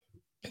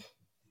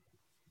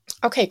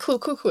Okay, cool,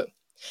 cool, cool.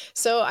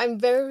 So I'm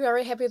very,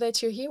 very happy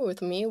that you're here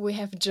with me. We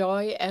have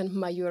Joy and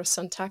Mayur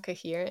Sontakke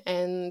here,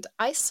 and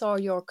I saw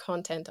your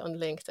content on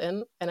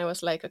LinkedIn, and I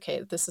was like,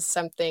 okay, this is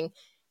something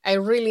I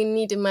really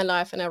need in my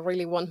life, and I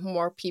really want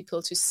more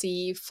people to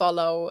see,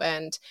 follow,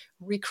 and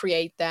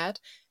recreate that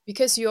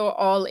because you're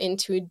all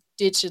into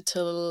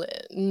digital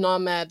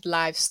nomad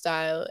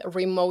lifestyle,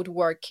 remote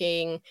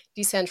working,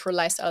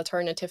 decentralized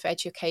alternative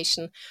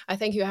education. I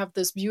think you have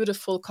this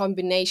beautiful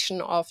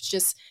combination of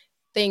just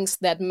things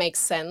that make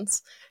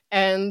sense,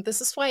 and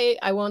this is why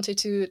I wanted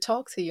to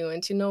talk to you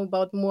and to know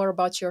about more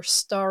about your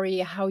story,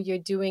 how you're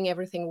doing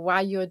everything,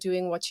 why you're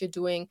doing what you're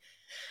doing,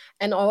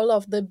 and all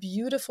of the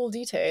beautiful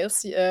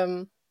details.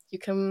 You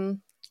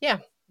can, yeah,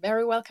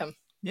 very welcome.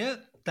 Yeah,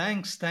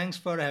 thanks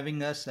for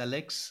having us,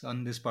 Alex,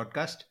 on this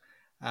podcast.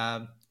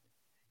 Um,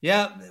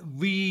 yeah,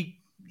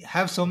 we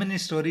have so many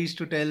stories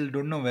to tell.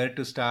 Don't know where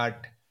to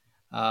start.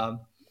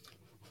 Um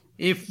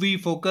if we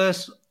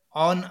focus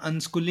on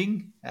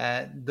unschooling,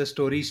 the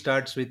story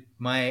starts with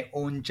my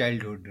own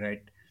childhood,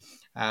 right?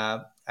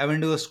 I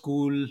went to a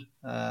school,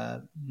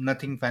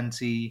 nothing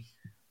fancy,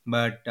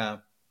 but I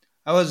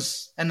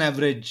was an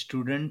average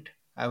student.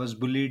 I was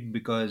bullied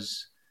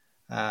because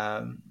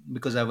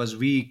I was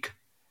weak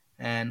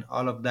and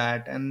all of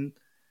that, and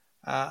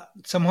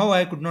somehow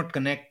I could not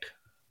connect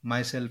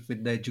myself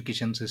with the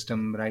education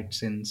system right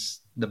since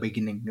the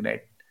beginning,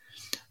 right?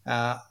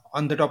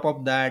 On the top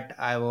of that,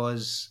 I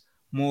was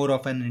more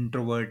of an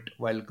introvert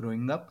while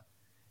growing up.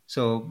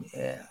 So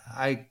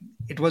I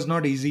it was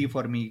not easy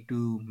for me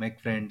to make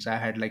friends. I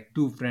had like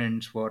two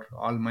friends for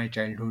all my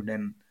childhood,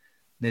 and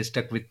they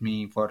stuck with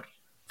me for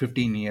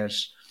 15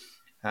 years.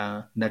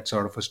 That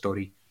sort of a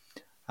story.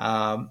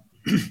 Um,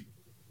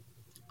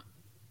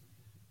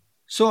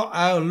 so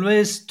I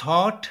always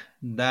thought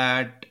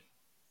that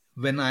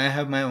when I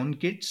have my own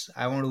kids,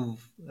 I want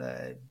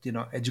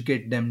to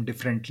educate them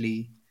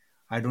differently.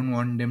 I don't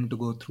want them to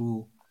go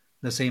through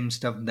the same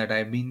stuff that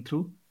I've been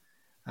through.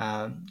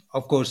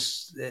 Of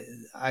course,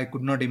 I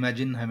could not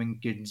imagine having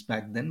kids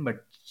back then,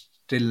 but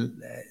still,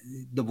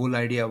 the whole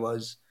idea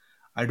was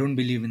I don't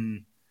believe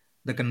in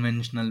the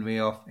conventional way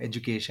of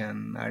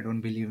education. I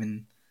don't believe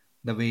in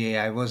the way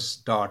I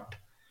was taught.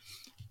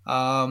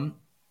 Um,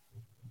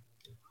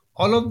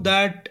 all of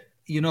that,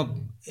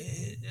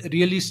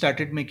 really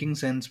started making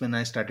sense when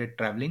I started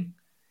traveling.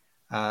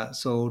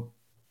 So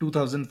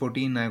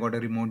 2014, I got a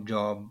remote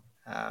job.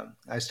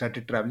 I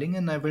started traveling,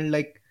 and I felt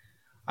like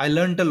I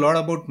learned a lot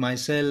about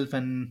myself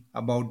and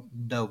about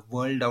the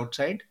world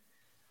outside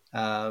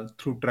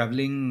through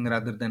traveling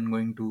rather than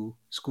going to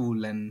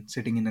school and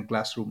sitting in a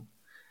classroom.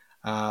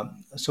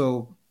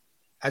 So,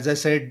 as I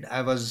said,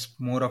 I was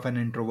more of an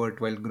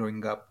introvert while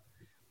growing up.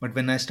 But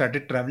when I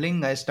started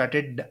traveling, I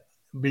started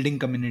building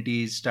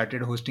communities,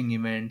 started hosting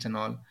events and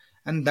all.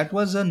 And that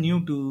was a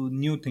new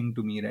thing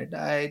to me, right?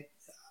 I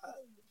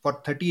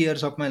For 30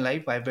 years of my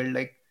life, I felt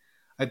like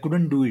I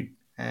couldn't do it.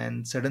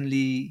 And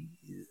suddenly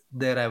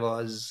there I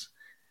was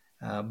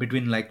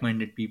between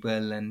like-minded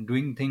people and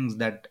doing things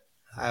that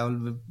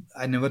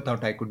I never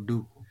thought I could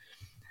do.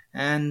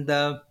 And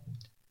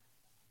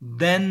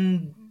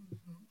then,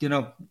 you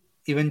know,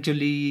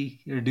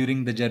 eventually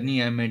during the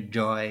journey, I met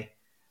Joy.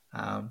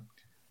 Um,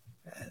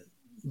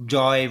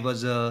 Joy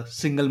was a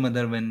single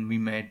mother when we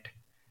met,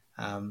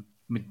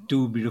 with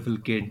two beautiful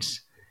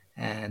kids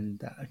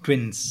and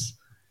twins.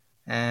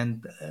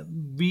 And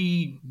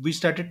we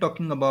started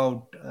talking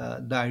about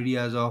the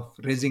ideas of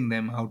raising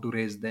them, how to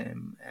raise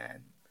them,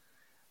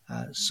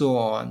 and so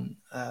on.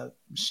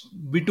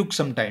 We took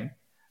some time.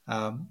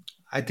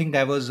 I think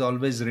I was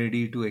always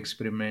ready to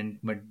experiment,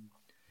 but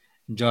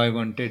Joy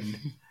wanted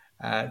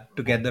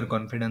to gather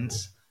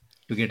confidence,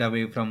 to get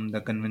away from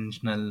the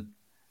conventional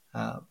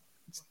uh,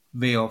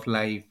 way of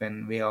life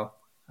and way of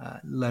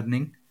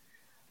learning.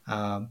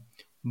 Uh,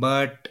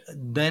 but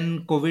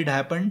then COVID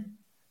happened,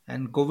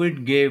 and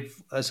COVID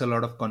gave us a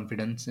lot of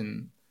confidence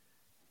in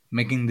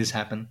making this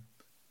happen.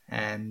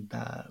 And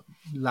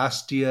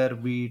last year,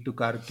 we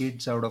took our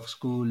kids out of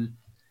school.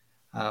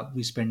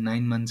 We spent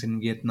 9 months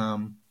in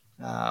Vietnam,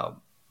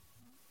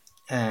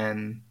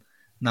 and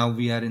now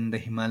we are in the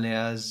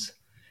Himalayas,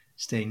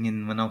 staying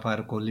in one of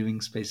our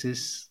co-living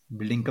spaces,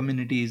 building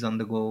communities on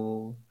the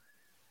go,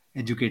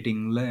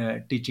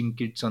 teaching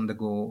kids on the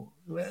go.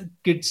 Well,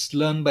 kids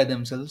learn by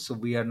themselves, so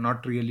we are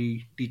not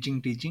really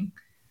teaching.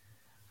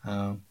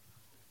 Uh,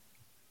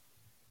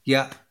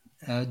 yeah,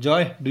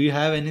 Joy, do you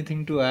have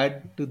anything to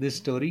add to this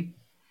story?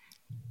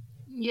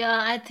 Yeah,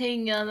 I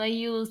think when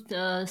you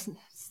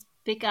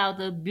speak out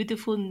the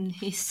beautiful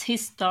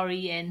his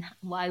story and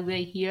why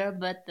we're here,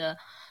 but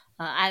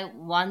I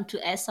want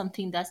to add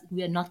something that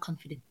we are not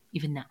confident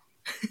even now.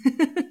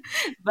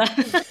 but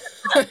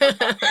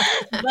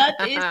but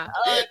it's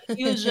a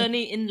new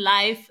journey in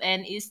life,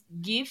 and it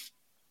gives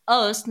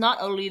us, not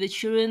only the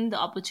children, the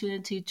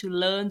opportunity to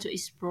learn to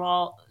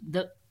explore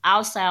the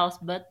ourselves,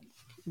 but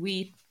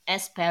we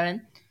as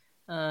parents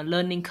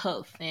learning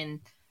curve, and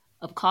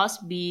of course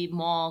be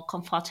more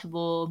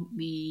comfortable,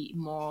 be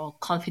more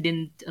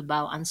confident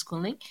about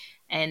unschooling.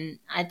 And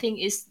I think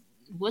it's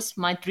was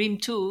my dream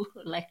too,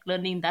 like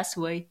learning that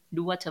way,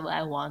 do whatever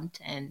I want,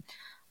 and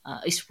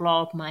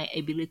explore my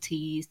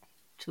abilities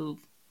to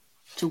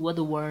toward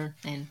the world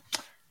and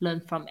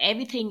learn from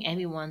everything,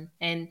 everyone.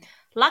 And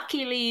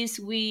luckily,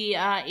 we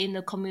are in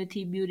the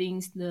community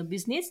building the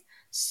business,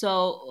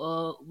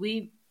 so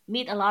we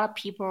meet a lot of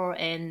people,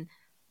 and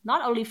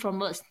not only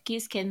from us,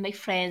 kids can make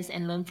friends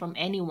and learn from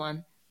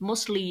anyone.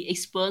 Mostly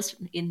experts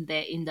in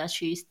their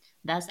industries.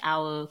 That's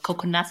our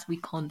coconuts. We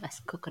call that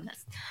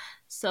coconuts.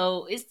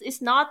 So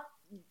it's not.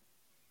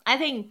 I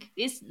think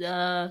it's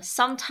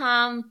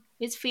sometimes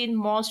it's feel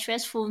more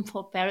stressful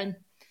for parents.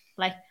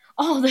 Like,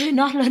 oh, they're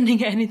not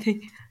learning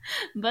anything.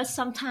 But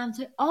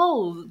sometimes,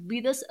 oh,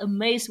 we just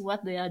amazed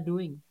what they are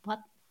doing. What?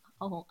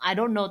 Oh, I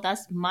don't know.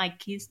 That's my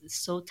kids is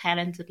so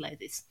talented like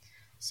this.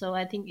 So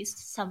I think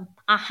it's some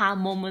aha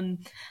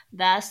moment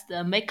that's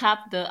the make up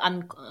the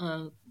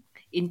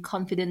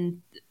inconfident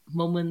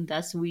moment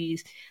that we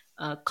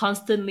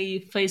constantly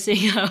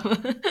facing up.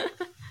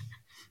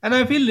 And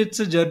I feel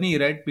it's a journey,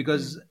 right? Mm.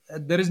 Because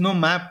there is no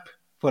map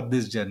for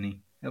this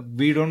journey.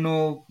 We don't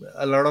know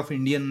a lot of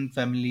Indian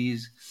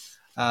families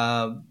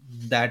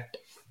that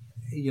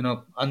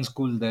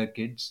unschool their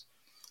kids.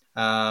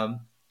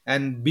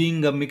 And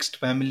being a mixed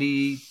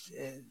family,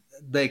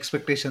 the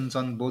expectations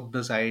on both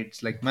the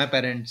sides, like my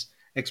parents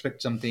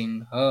expect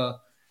something, her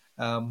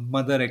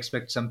mother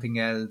expects something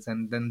else,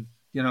 and then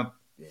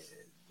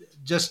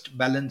just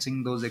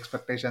balancing those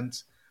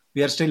expectations,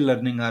 we are still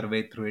learning our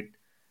way through it.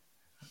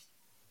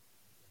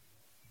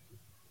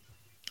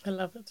 I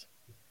love it.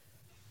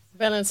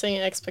 Balancing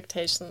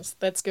expectations.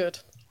 That's good.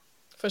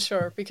 For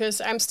sure,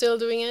 because I'm still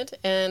doing it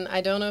and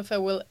I don't know if I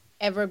will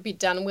ever be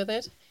done with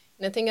it.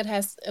 And I think it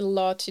has a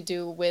lot to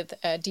do with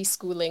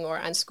deschooling or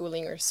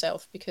unschooling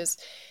yourself because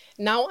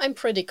now I'm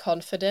pretty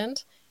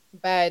confident.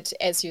 But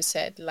as you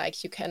said,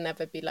 like you can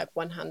never be like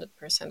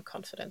 100%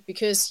 confident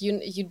because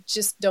you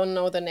just don't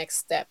know the next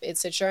step.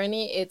 It's a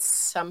journey. It's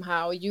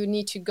somehow you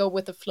need to go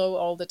with the flow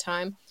all the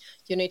time.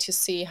 You need to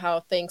see how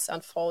things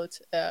unfold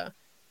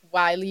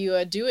while you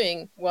are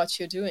doing what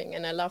you're doing.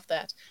 And I love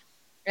that.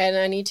 And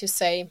I need to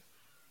say,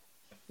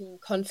 being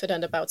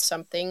confident about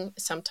something,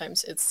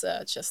 sometimes it's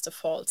just a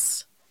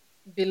false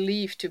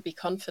belief to be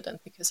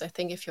confident. Because I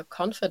think if you're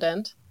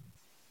confident,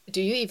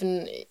 do you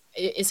even,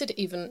 is it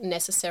even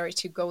necessary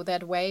to go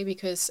that way?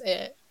 Because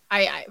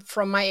I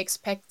from my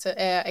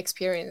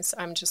experience,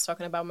 I'm just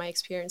talking about my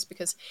experience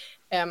because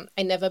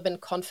I never been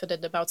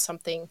confident about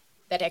something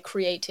that I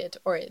created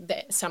or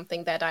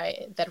something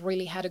that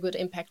really had a good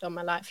impact on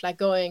my life, like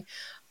going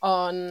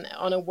on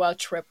a world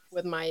trip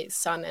with my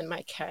son and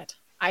my cat.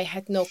 I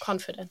had no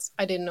confidence.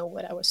 I didn't know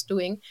what I was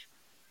doing.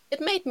 It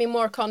made me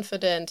more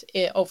confident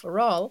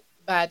overall,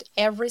 but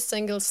every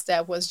single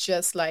step was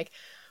just like,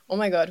 oh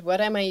my God, what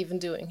am I even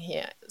doing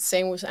here?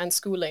 Same with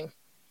unschooling.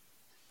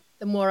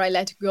 The more I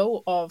let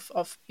go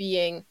of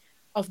being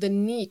of the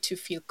need to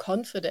feel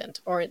confident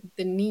or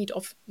the need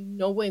of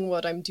knowing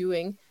what I'm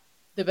doing,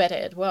 the better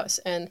it was.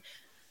 And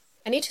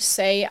I need to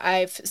say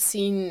I've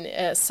seen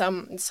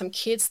some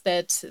kids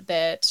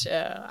that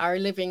are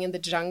living in the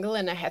jungle,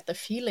 and I had the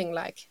feeling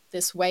like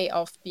this way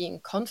of being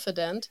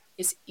confident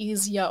is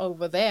easier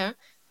over there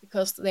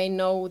because they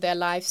know their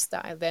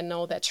lifestyle, they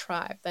know their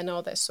tribe, they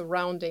know their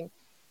surrounding.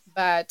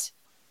 But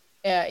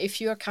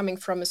if you're coming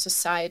from a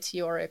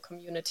society or a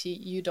community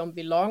you don't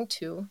belong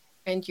to,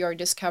 and you're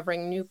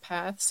discovering new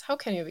paths, how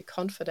can you be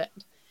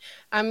confident?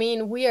 I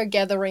mean, we are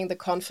gathering the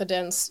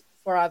confidence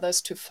for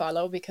others to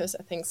follow because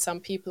I think some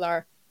people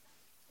are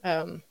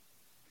um,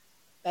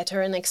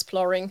 better in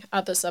exploring,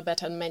 others are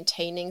better in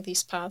maintaining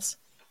these paths.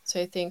 So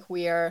I think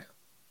we are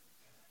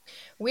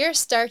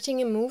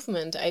starting a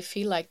movement. I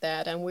feel like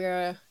that, and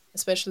we're,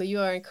 especially you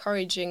are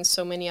encouraging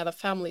so many other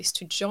families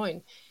to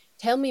join.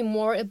 Tell me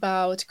more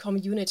about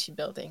community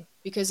building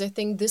because I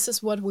think this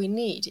is what we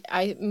need.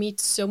 I meet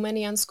so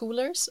many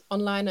unschoolers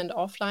online and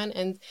offline,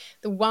 and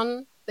the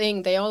one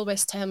thing they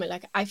always tell me,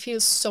 like, I feel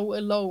so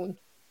alone.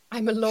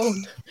 I'm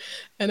alone.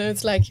 And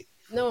it's like,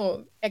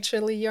 no,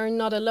 actually, you're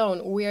not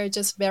alone. We are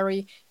just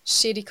very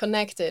shitty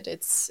connected.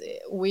 It's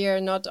we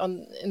are not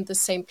on in the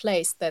same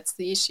place. That's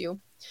the issue.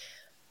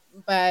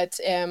 But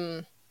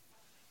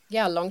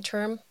yeah, long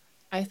term,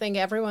 I think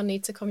everyone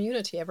needs a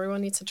community. Everyone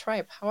needs a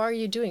tribe. How are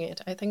you doing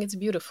it? I think it's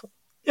beautiful.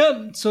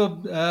 Yeah,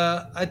 so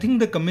I think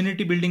the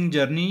community building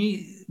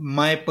journey,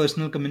 my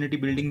personal community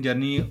building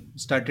journey,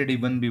 started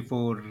even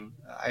before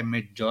I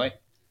met Joy.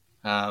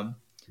 Um,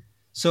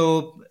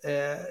 so,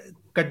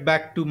 cut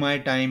back to my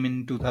time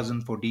in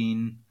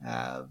 2014,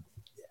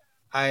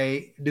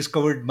 I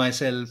discovered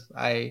myself.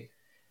 I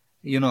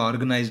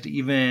organized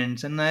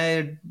events, and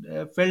I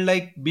felt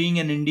like being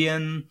an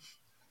Indian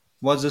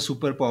was a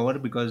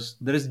superpower because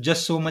there is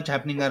just so much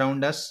happening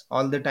around us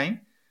all the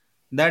time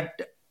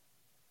that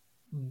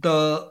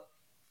the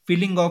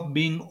feeling of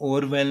being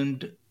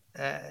overwhelmed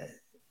uh,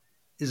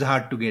 is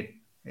hard to get.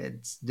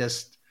 It's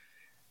just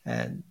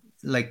uh,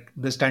 like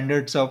the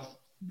standards of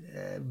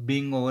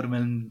being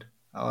overwhelmed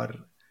or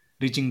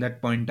reaching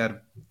that point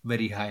are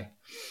very high.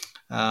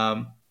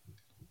 um,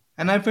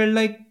 and I felt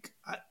like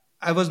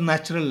I was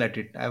natural at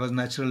it. I was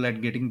natural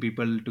at getting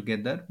people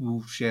together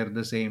who share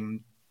the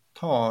same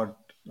thought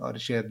or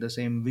share the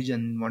same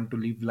vision, want to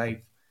live life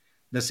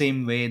the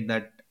same way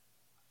that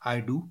I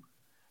do.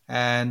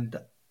 And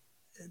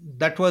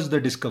that was the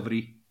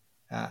discovery.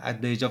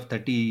 At the age of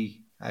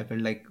 30, I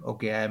felt like,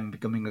 okay, I am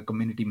becoming a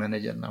community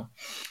manager now.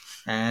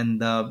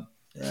 And uh,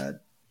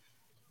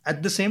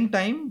 at the same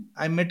time,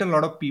 I met a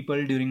lot of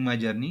people during my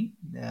journey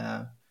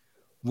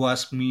who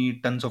asked me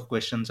tons of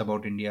questions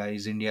about India.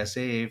 Is India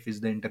safe? Is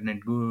the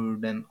internet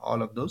good? And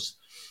all of those.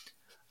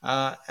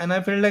 And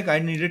I felt like I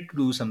needed to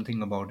do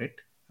something about it.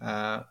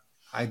 Uh,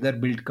 Either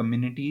build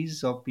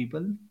communities of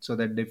people so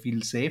that they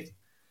feel safe,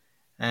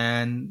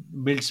 and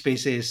build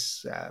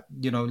spaces,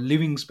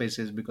 living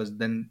spaces, because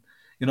then,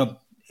 you know,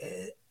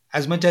 eh,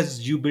 as much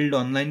as you build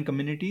online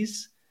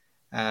communities,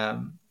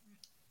 um,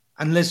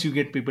 unless you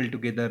get people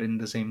together in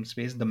the same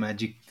space, the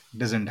magic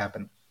doesn't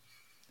happen.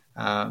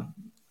 uh,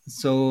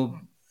 so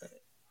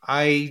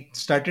I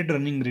started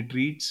running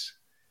retreats.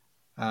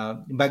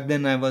 Back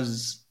then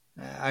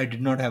I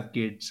did not have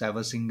kids, I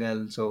was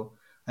single. So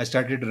I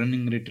started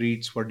running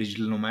retreats for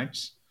digital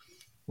nomads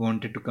who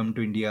wanted to come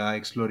to India,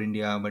 explore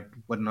India, but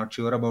were not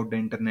sure about the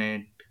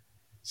internet,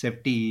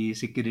 safety,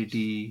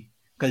 security,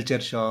 culture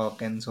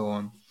shock, and so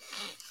on.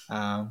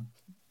 Um,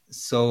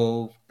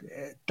 so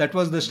that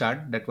was the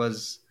start. That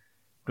was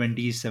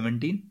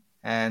 2017.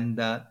 And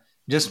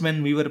just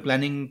when we were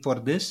planning for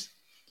this,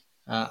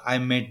 I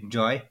met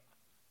Joy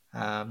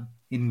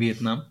in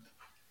Vietnam.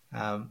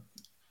 Um,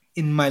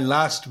 in my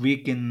last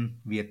week in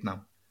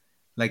Vietnam,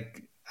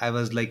 I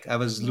was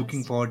looking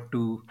Yes. forward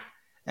to,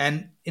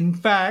 and in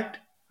fact,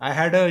 I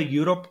had a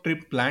Europe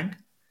trip planned.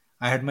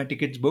 I had my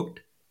tickets booked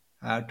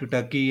to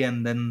Turkey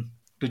and then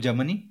to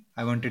Germany.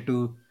 I wanted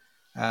to,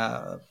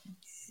 uh,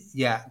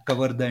 yeah,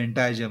 cover the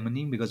entire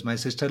Germany because my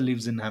sister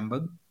lives in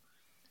Hamburg.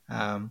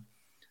 Um,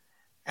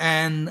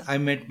 and I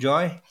met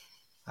Joy.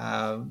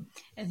 Uh,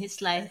 And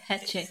his life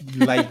had changed.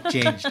 Life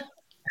changed.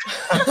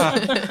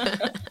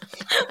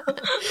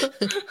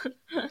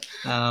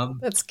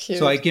 That's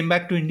So I cute. came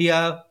back to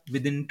India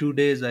within 2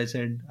 days. I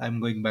said I'm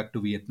going back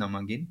to Vietnam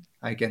again.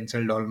 I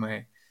cancelled all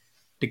my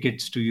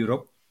tickets to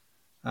Europe,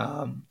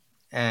 um,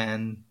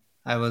 and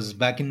I was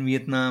back in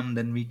Vietnam.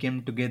 Then we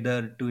came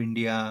together to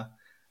India,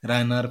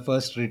 ran our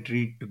first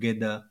retreat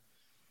together.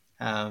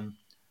 Um,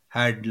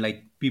 had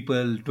like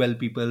people, 12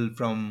 people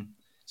from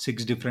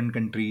 6 different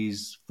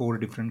countries, 4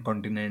 different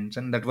continents,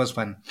 and that was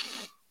fun.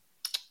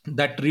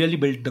 That really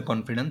built the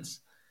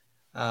confidence.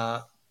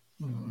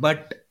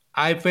 But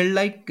I felt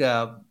like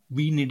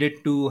we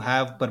needed to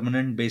have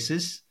permanent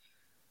basis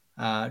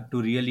to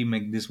really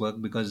make this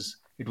work, because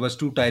it was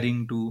too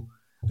tiring to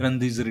run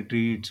these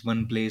retreats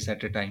one place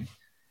at a time.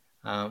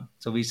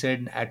 So we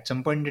said at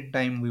some point in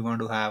time we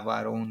want to have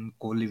our own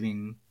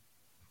co-living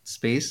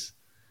space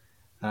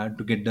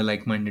to get the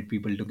like-minded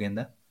people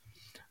together.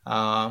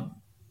 Uh,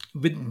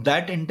 with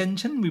that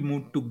intention, we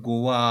moved to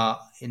Goa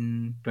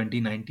in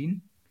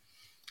 2019.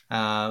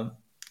 uh,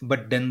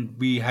 but then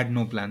we had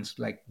no plans.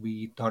 Like,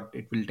 we thought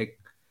it will take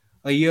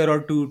a year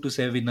or two to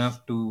save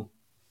enough to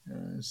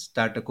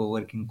start a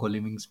co-working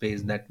co-living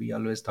space that we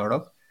always thought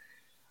of.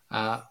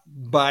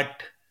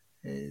 But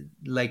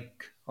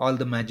like all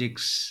the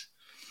magics,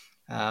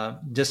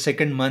 just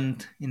second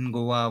month in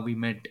Goa we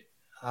met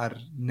our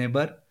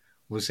neighbor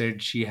who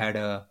said she had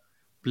a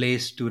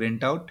place to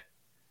rent out.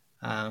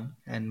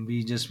 And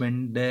we just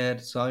went there,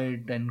 saw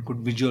it, and could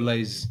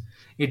visualize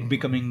it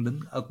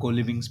becoming a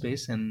co-living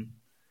space. And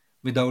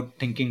without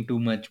thinking too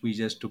much, we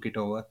just took it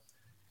over.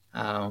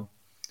 Uh,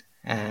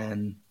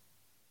 and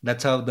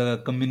that's how the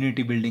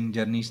community building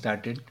journey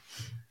started.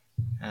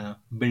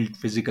 Built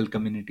physical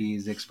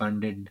communities,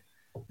 expanded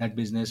that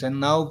business, and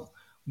now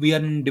we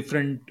are in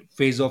different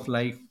phase of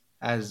life.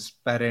 As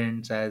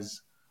parents,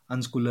 as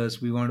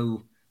unschoolers, we want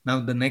to, now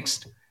the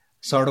next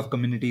sort of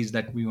communities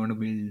that we want to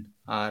build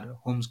are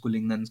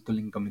homeschooling and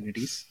schooling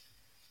communities.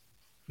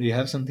 Do you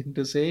have something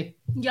to say?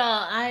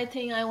 Yeah, I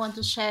think I want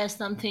to share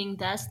something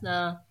that's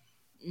the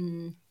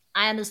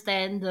I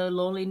understand the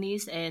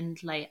loneliness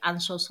and like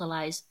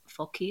unsocialized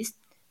for kids.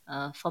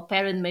 For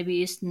parents,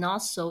 maybe it's not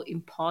so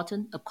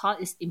important. Of course,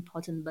 it's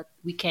important, but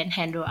we can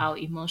handle our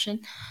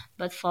emotion.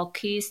 But for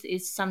kids,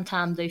 it's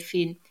sometimes they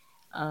feel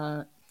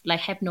uh, like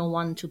have no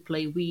one to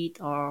play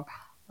with or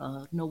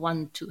no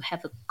one to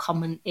have a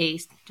common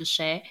age to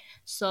share.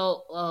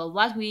 So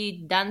what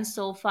we done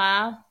so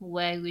far,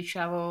 where we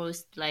travel,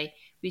 is like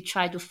we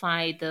try to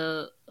find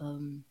the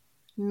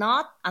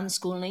not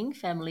unschooling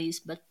families,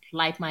 but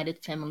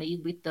like-minded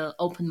family with the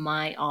open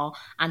mind or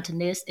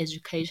internet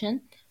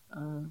education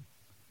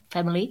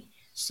family.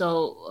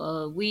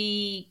 So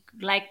we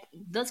like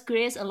this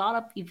creates a lot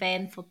of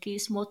event for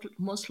kids,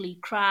 mostly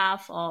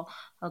craft or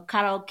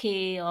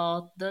karaoke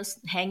or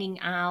just hanging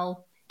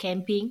out,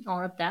 camping,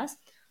 all of that.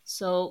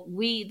 So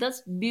we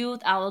just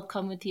build our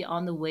community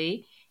on the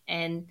way,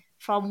 and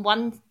from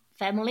one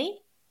family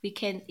we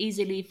can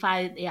easily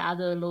find the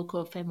other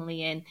local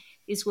family, and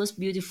it was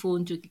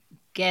beautiful to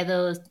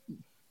gather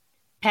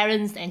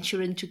parents and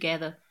children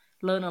together,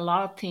 learn a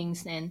lot of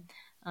things, and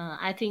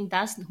I think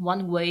that's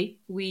one way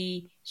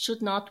we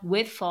should not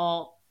wait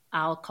for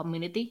our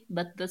community,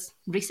 but just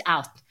reach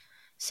out.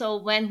 So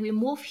when we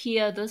moved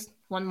here this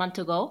 1 month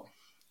ago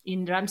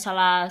in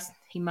Ramsala,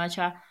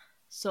 Himachal,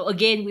 so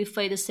again we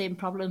face the same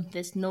problem.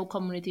 There's no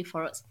community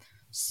for us.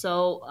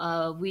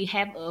 So we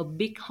have a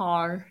big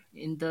hall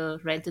in the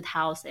rented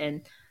house,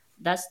 and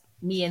that's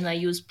me and my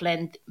youth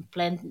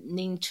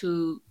planning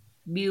to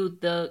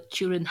build the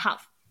children hub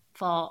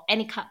for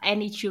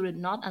any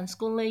children, not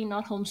unschooling,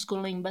 not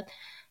homeschooling, but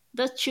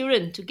the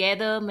children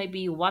together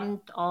maybe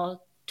one or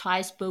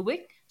twice per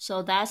week.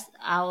 So that's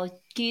our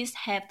kids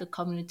have the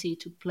community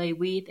to play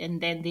with,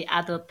 and then the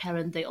other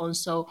parent they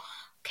also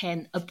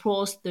can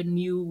approach the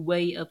new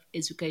way of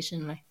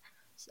education, right?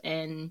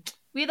 And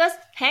we just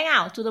hang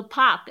out to the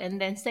park and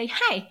then say,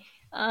 "Hey,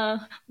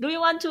 do you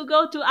want to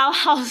go to our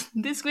house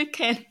this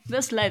weekend?"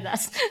 Just like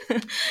that.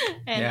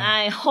 And Yeah.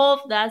 I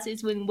hope that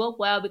it will work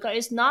well because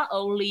it's not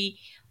only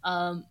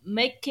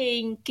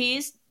making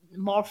kids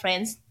more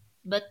friends,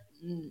 but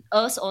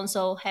us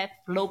also have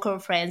local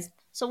friends.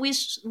 So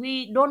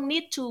we don't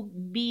need to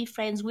be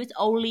friends with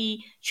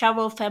only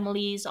travel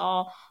families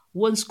or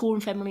one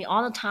school family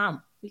all the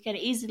time. We can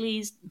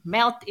easily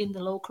melt in the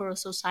local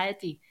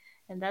society,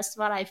 and that's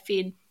what I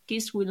feel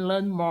kids will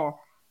learn more.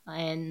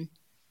 And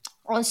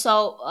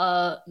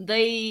also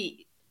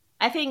they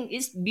I think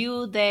it's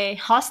build their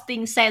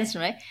hosting sense,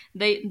 right?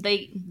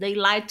 They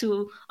like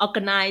to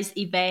organize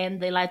event,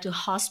 they like to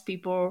host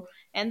people,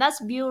 and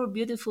that's build a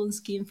beautiful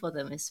scheme for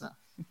them as well.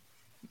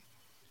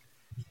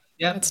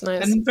 Yeah, That's and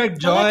nice. in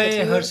fact, I like it.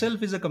 Joy You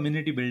herself is a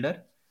community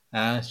builder.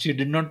 She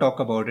did not talk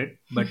about it,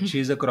 but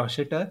she's a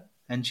crocheter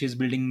and she's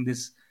building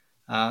this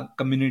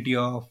community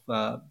of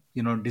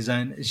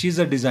design. She's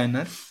a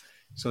designer,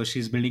 so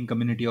she's building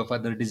community of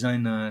other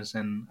designers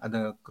and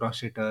other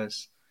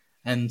crocheters,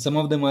 and some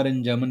of them are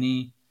in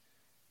Germany.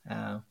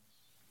 Uh,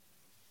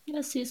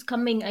 Yes, she's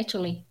coming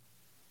actually.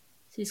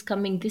 She's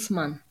coming this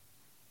month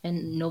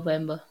in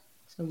November,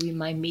 so we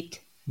might meet.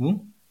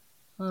 who?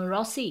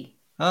 Rossi,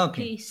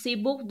 Okay, she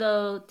booked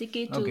the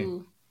ticket okay,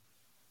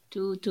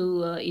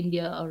 to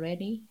India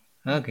already.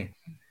 okay.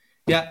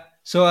 Yeah.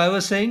 So I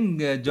was saying,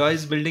 Joy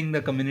is building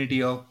the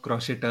community of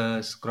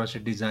crocheters, crochet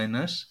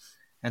designers,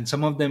 and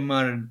some of them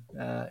are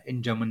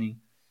in Germany.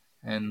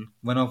 And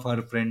one of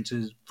her friends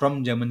is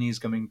from Germany is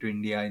coming to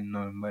India in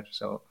November.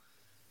 So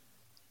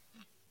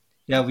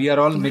yeah, we are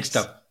all mixed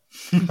nice, up.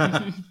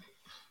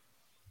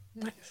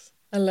 nice.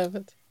 I love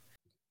it.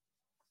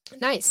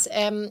 Nice.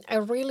 I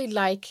really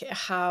like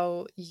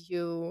how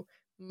you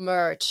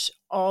merge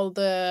all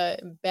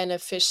the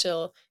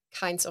beneficial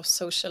kinds of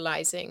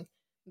socializing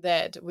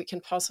that we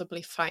can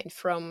possibly find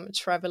from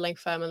traveling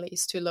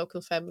families to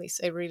local families.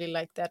 I really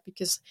like that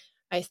because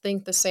I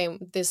think the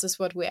same. This is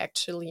what we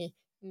actually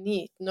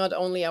need, not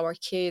only our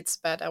kids,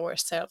 but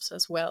ourselves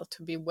as well,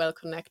 to be well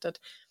connected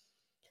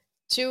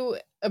to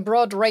a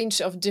broad range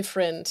of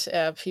different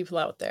people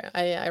out there.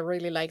 I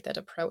really like that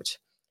approach.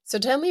 So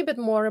tell me a bit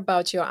more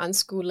about your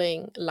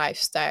unschooling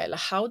lifestyle.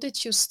 How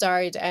did you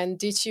start, and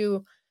did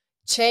you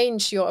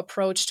change your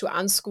approach to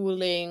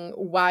unschooling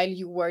while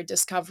you were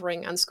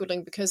discovering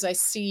unschooling? Because I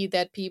see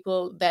that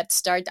people that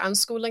start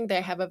unschooling,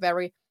 they have a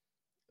very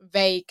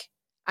vague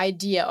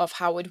idea of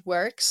how it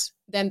works.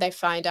 Then they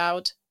find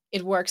out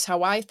it works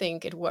how I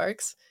think it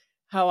works,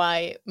 how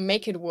I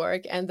make it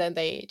work, and then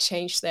they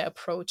change their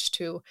approach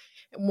to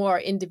more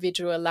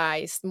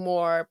individualized,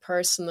 more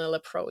personal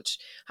approach.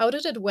 How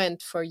did it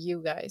went for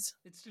you guys?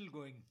 It's still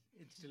going.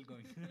 It's still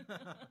going.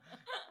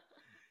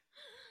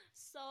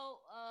 So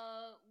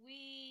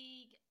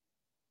we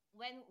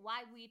when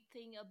why we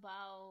think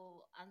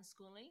about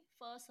unschooling,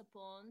 first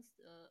upon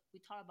we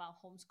talk about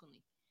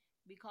homeschooling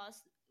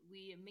because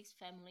we mix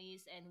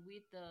families and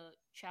with the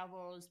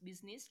travels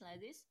business like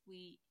this,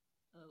 we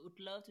would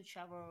love to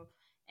travel,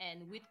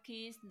 and with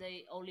kids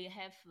they only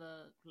have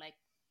like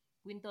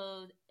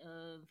winter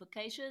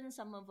vacation,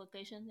 summer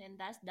vacation, and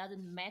that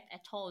doesn't match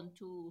at all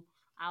to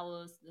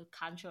our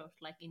culture.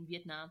 Like in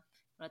Vietnam,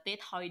 Tết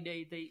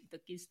holiday, the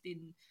kids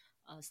still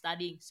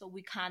studying, so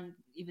we can't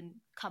even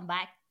come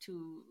back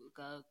to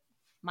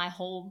my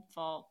home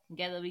for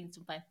gatherings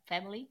with my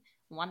family.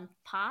 One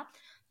part.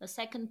 The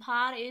second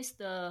part is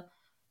the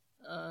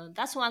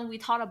that's when we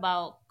thought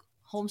about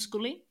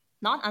homeschooling,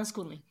 not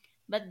unschooling.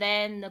 But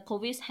then the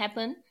COVID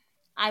happened.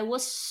 I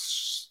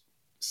was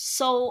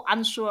so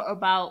unsure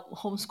about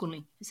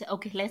homeschooling. I said,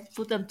 okay, let's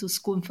put them to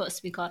school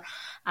first because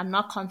I'm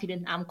not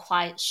confident. I'm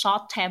quite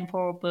short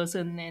temper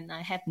person and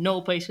I have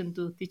no patience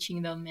to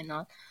teaching them and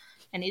all.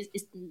 And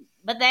it's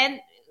but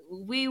then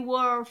we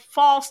were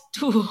forced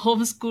to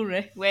homeschool,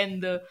 right? When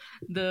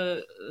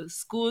the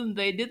school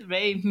they did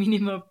very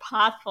minimal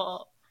part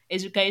for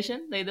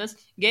education. They just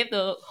gave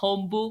the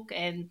home book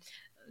and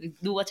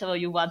do whatever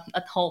you want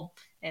at home,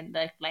 and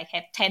like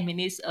have 10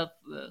 minutes of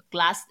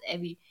class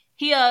every.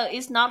 Here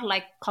it's not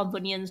like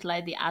convenience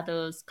like the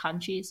other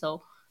countries,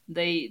 so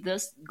they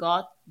just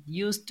got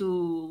used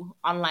to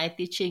online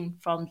teaching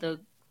from the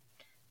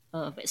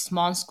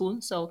small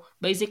school. So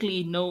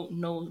basically,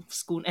 no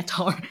school at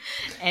all,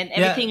 and Yeah,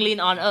 everything lean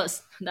on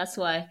us. That's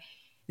why.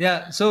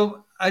 yeah.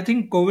 So I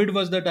think COVID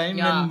was the time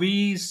when Yeah,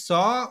 we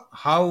saw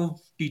how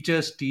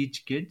teachers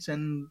teach kids,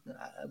 and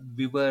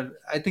we were.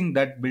 I think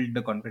that built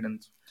the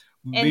confidence.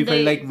 We and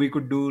felt like they we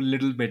could do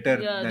little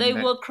better yeah, than they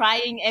that. were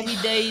crying every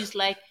day. It's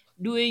like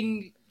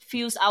doing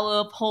few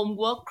hours of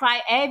homework,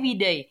 cry every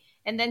day.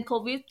 And then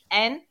COVID,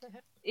 and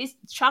it's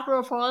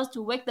struggle for us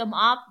to wake them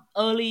up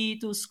early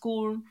to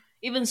school.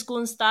 Even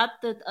school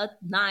started at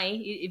 9.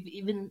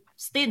 Even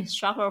still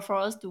struggle for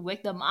us to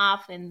wake them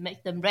up and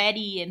make them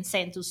ready and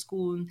send to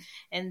school.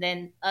 And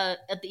then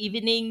at the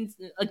evening,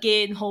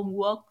 again,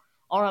 homework,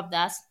 all of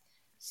that.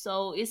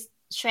 So it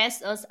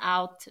stressed us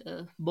out,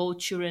 both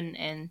children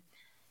and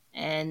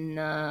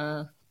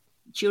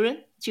children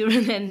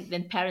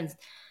and parents.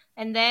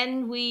 And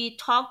then we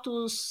talked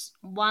to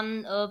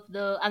one of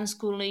the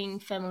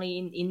unschooling family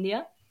in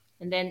India,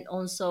 and then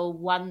also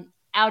one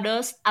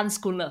eldest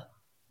unschooler.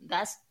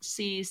 That's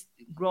she's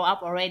grow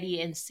up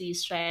already, and she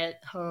shared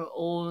her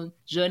own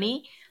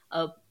journey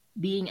of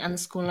being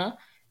unschooler,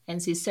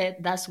 and she said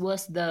that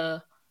was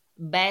the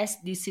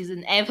best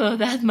decision ever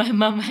that my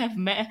mom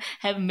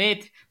have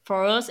made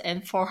for us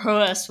and for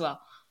her as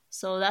well.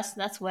 So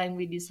that's when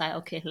we decide,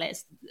 okay,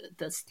 let's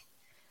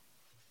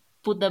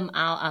put them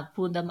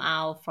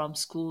out from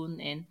school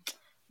and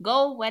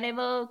go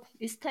whenever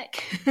it's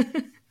take.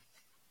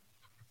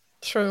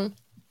 True.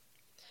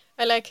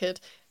 I like it.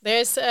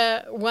 There's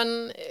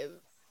one.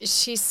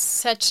 She's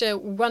such a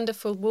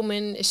wonderful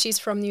woman. She's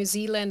from New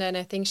Zealand, and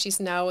I think she's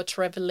now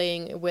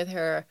traveling with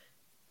her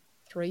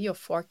 3 or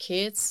 4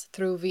 kids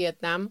through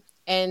Vietnam.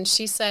 And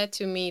she said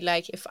to me,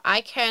 like, if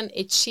I can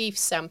achieve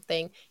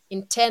something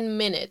in 10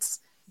 minutes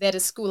that a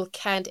school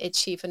can't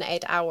achieve in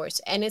 8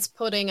 hours, and it's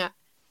putting a,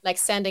 like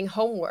sending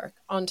homework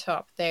on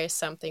top, there's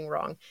something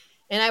wrong.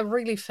 And I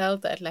really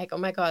felt that, like, oh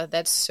my God,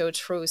 that's so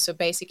true. So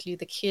basically,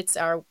 the kids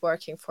are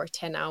working for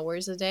 10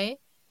 hours a day,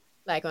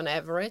 like on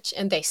average,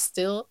 and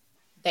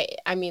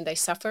I mean, they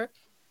suffer,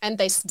 and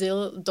they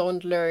still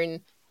don't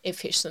learn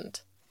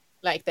efficient.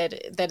 Like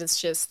that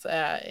is just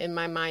in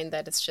my mind,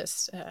 that it's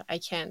just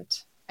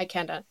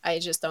I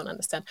just don't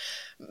understand.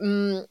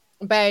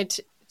 But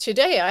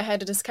today I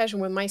had a discussion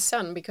with my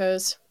son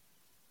because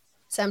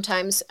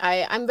sometimes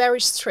I'm very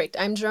strict.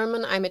 I'm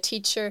German, I'm a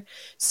teacher,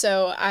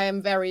 so I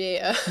am very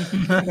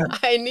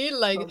I need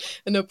like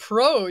an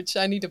approach,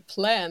 I need a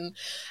plan.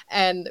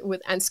 And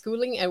with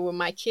unschooling and with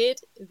my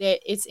kid,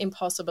 it's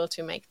impossible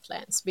to make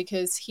plans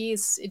because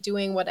he's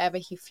doing whatever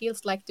he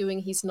feels like doing.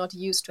 He's not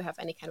used to have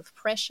any kind of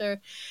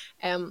pressure.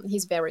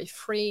 He's very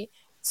free,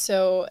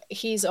 so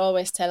he's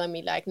always telling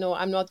me like, no,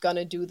 I'm not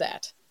gonna do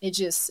that.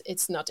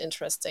 It's not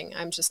interesting.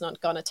 I'm just not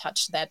gonna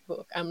touch that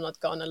book. I'm not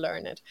gonna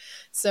learn it.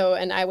 So,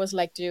 and I was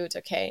like, dude,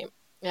 okay.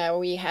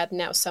 We had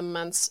now some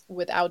months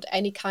without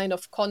any kind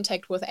of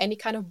contact with any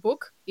kind of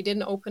book. He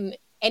didn't open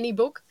any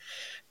book.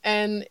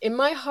 And in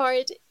my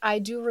heart, I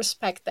do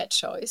respect that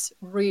choice,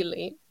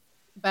 really.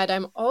 But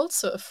I'm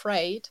also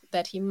afraid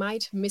that he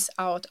might miss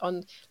out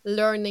on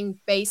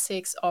learning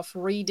basics of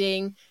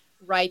reading,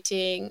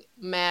 writing,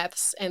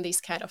 maths, and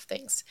these kind of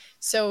things.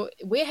 So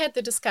we had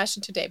the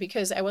discussion today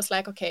because I was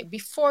like, okay,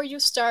 before you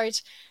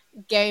start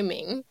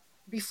gaming,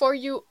 before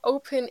you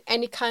open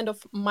any kind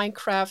of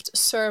Minecraft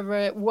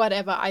server,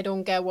 whatever, I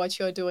don't get what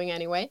you're doing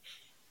anyway,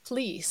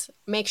 please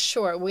make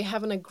sure we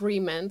have an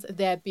agreement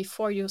that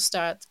before you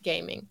start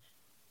gaming,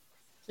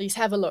 please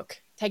have a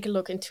look. Take a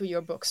look into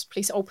your books.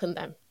 Please open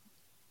them.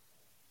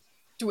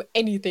 Do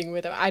anything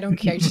with them. I don't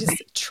care.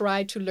 Just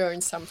try to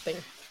learn something.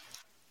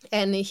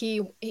 And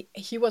he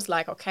was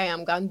like, okay,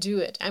 I'm gonna do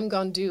it, I'm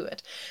gonna do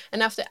it.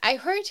 And after I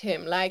heard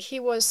him, like he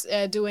was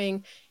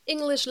doing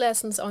English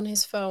lessons on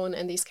his phone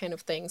and these kind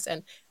of things,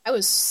 and I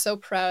was so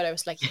proud. I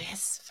was like,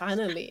 yes,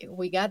 finally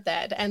we got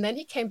that. And then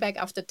he came back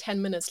after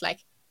 10 minutes like,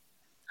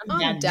 I'm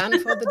I'm done. done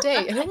for the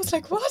day. And I was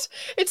like, what?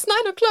 It's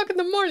 9 o'clock in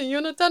the morning, you're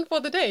not done for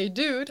the day,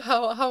 dude.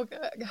 How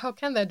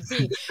can that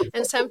be?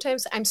 And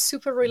sometimes I'm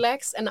super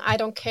relaxed and I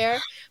don't care,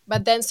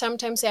 but then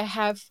sometimes I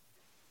have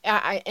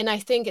and I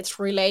think it's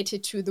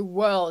related to the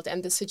world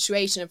and the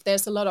situation. If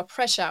there's a lot of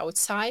pressure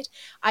outside,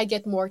 I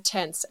get more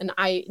tense and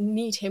I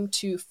need him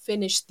to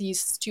finish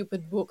these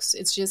stupid books.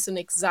 It's just an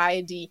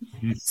anxiety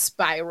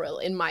spiral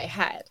in my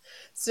head.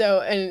 So,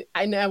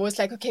 and I was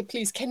like, okay,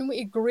 please, can we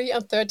agree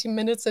on 30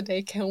 minutes a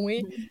day? Can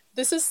we?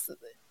 This is,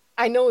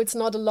 I know it's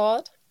not a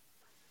lot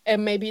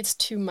and maybe it's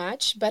too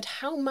much, but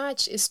how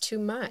much is too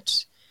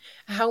much?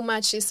 How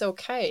much is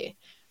okay?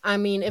 I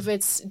mean, if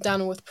it's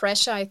done with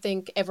pressure, I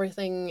think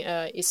everything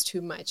is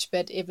too much.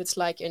 But if it's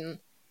like in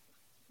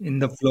In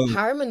the flow.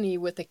 harmony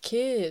with the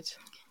kid,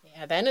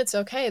 yeah, then it's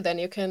okay. Then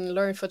you can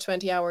learn for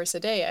 20 hours a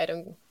day. I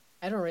don't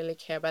really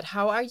care. But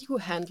how are you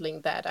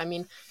handling that? I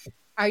mean,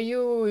 are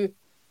you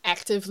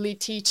actively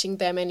teaching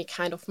them any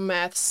kind of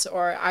maths,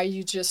 or are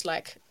you just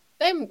like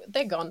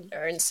they're gonna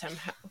learn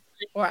somehow?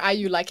 Or are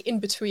you like in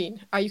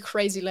between? Are you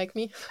crazy like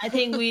me? I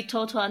think we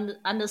totally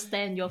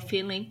understand your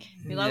feeling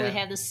because we Yeah.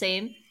 have the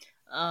same.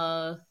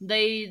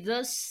 They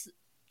just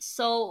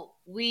So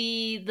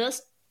we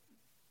just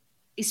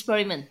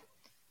experiment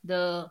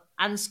the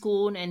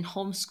unschool and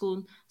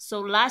homeschool.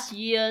 So last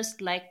year's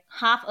like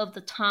half of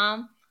the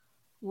time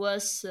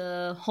was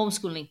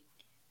homeschooling.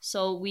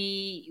 So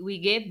we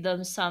gave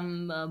them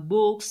some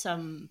books,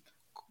 some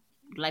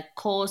like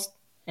course,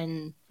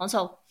 and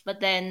also.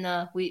 But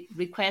then we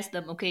request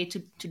them, okay,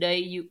 today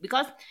you,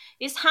 because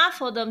it's hard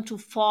for them to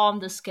form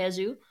the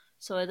schedule.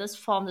 So I just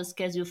form the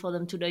schedule for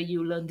them. Today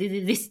you learn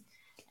this,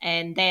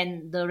 and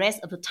then the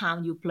rest of the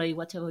time you play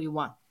whatever you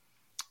want.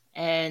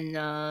 And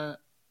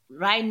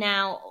right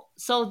now,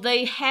 so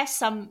they have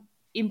some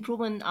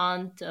improvement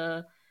on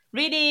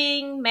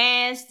reading,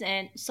 math,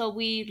 and so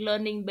we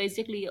learning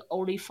basically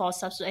only four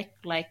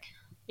subjects like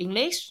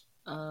English,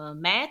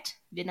 math,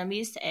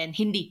 Vietnamese, and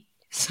Hindi.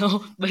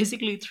 So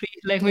basically three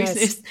Yes.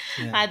 languages.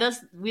 Yeah. I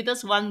just we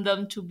just want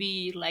them to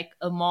be like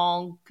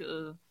among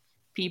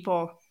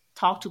people,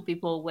 talk to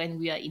people when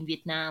we are in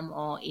Vietnam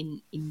or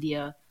in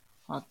India,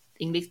 or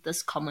English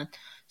that's common.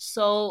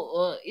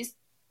 So it's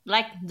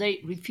like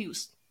they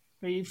refuse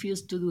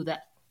to do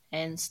that.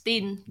 And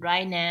still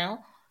right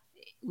now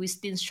we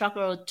still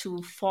struggle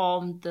to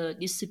form the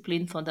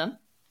discipline for them.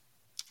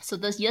 So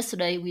this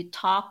yesterday we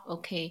talked,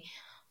 okay,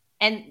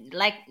 and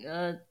like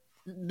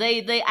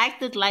they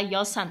acted like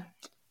your son,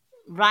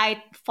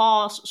 write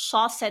four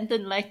short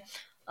sentence like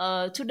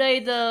today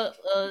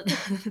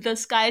the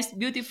sky is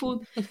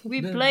beautiful,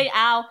 we The, play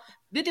out,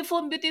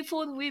 beautiful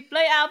beautiful, we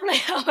play out play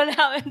out play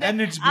out, and then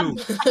and it's i'm blue.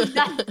 i'm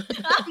done.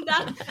 I'm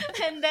done.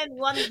 And then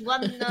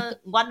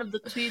one of the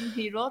twin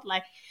he wrote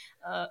like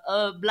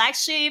a black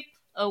sheep,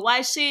 a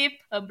white sheep,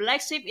 a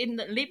black sheep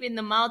live in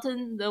the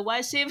mountain, the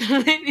white sheep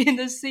live in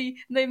the sea,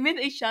 they meet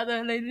each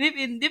other, they live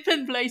in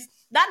different place.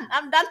 Done,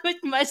 I'm done with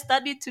my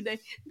study today,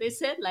 they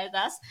said like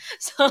that.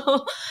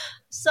 So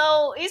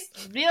so it's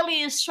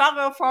really a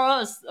struggle for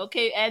us,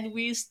 okay, and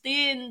we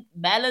still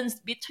balance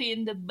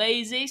between the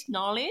basic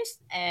knowledge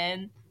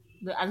and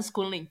the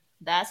unschooling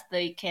that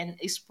they can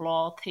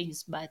explore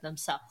things by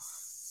themselves.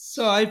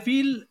 So I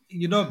feel,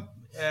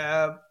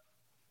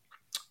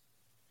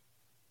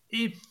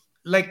 if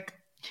like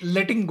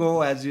letting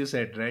go, as you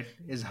said, right,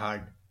 is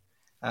hard.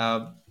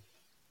 Uh,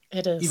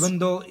 It is. even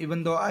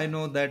though I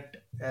know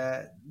that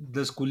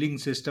the schooling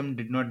system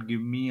did not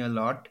give me a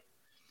lot,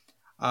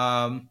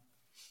 um,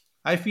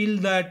 I feel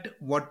that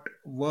what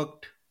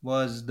worked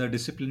was the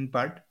discipline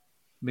part,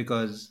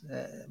 because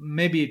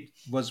maybe it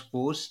was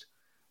forced,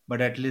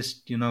 but at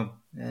least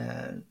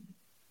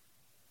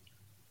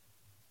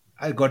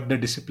I got the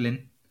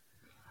discipline.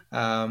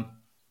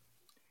 Um,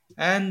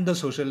 and the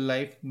social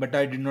life, but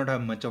I did not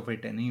have much of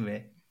it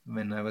anyway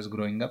when I was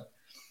growing up.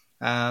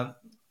 Uh,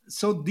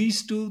 so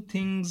these two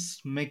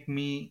things makes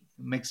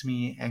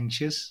me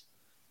anxious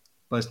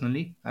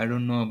personally. I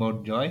don't know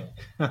about Joy.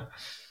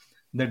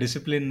 The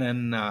discipline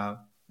and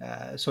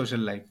social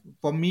life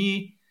for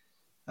me,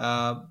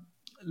 uh,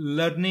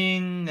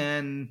 learning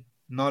and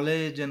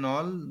knowledge and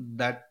all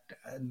that,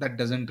 that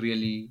doesn't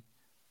really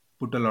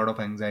put a lot of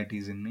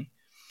anxieties in me.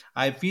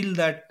 I feel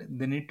that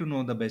they need to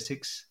know the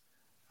basics,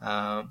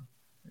 uh,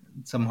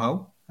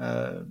 somehow,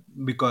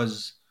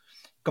 because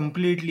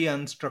completely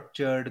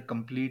unstructured,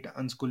 complete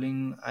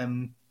unschooling,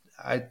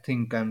 I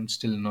think I'm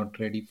still not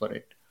ready for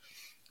it.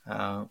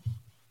 Uh,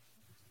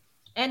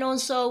 And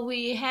also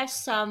we have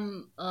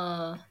some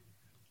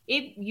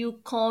if you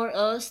call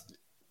us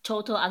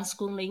total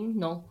unschooling,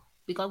 no,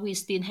 because we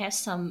still have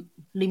some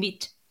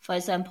limit. For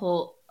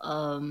example,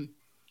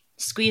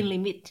 screen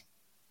limit.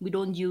 We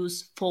don't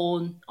use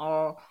phone,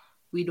 or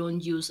we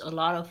don't use a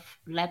lot of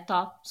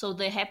laptop. So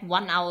they have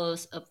 1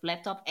 hours of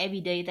laptop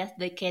every day that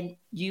they can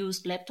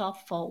use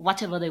laptop for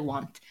whatever they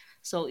want.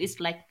 So it's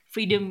like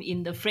freedom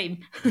in the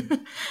frame.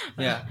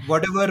 yeah,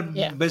 whatever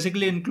Yeah.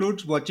 basically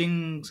includes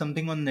watching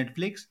something on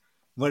Netflix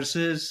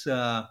versus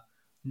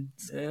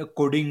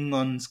coding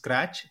on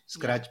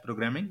Yeah. Scratch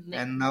programming, Make,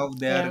 and now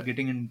they are Yeah.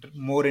 getting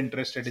more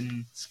interested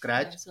in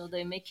yeah. Scratch. So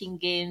they're making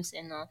games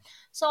and all.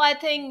 So I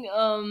think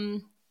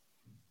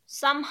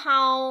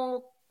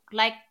somehow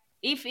like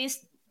if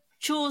it's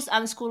choose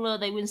unschooler,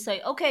 they will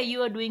say okay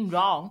you are doing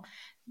wrong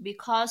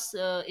because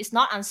it's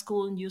not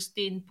unschool, you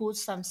still put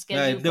some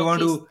Yeah, schedule for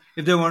kids.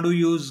 if they want to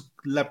use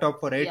laptop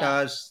for eight Yeah,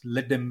 hours,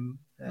 let them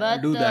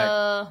but do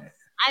that.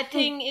 I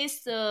think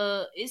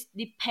it's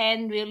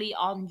depend really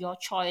on your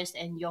choice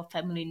and your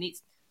family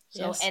needs,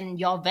 so Yes. and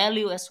your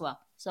value as well.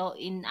 So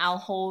in our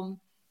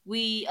home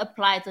we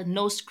apply the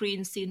no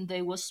screen since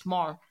they were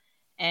small,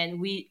 and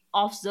we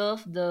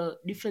observe the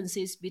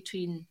differences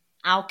between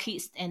our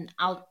kids and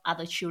our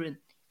other children.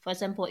 For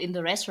example, in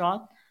the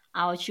restaurant,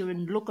 our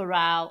children look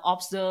around,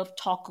 observe,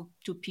 talk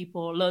to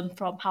people, learn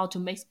from how to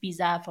make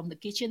pizza from the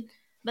kitchen,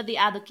 but the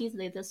other kids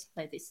they just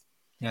like this.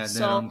 Yeah,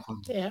 their So own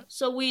phone. Yeah.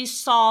 so we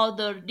saw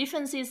the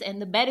differences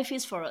and the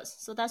benefits for us,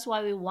 so that's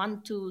why we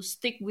want to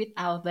stick with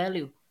our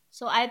value.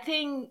 So I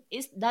think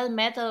it doesn't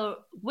matter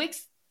which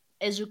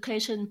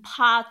education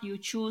path you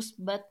choose,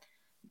 but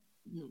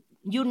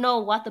you know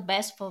what the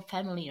best for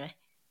family, right?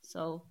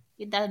 So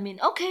it doesn't mean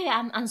okay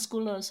I'm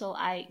unschooler so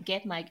I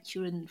get my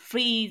children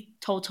free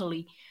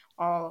totally,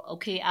 or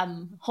okay,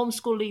 I'm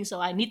homeschooling,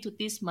 so I need to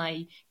teach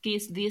my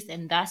kids this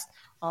and that,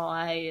 or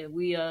I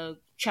we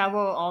travel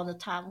all the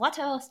time. What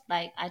else?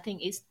 Like I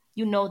think it's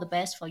you know the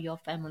best for your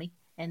family,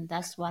 and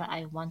that's what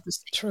I want to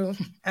say. True.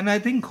 And I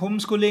think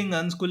homeschooling,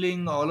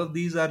 unschooling, all of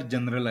these are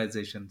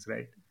generalizations,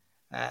 right?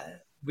 uh,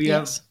 we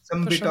have Yes,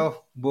 some for bit sure.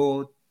 of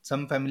both.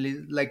 Some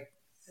families, like,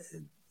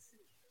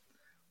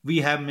 we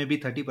have maybe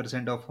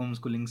 30% of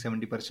homeschooling,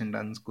 70%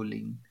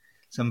 unschooling.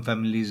 Some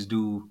families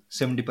do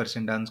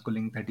 70%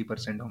 unschooling,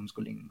 30%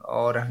 homeschooling,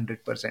 or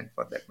 100%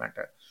 for that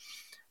matter.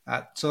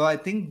 So I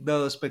think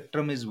the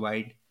spectrum is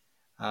wide.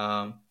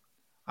 um,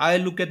 I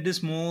look at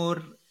this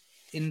more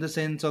in the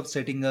sense of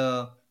setting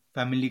a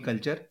family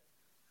culture,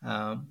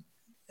 um,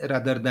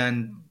 rather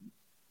than,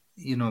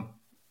 you know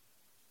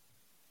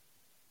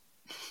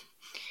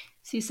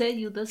She said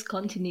you just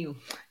continue.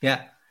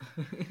 yeah,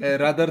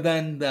 rather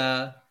than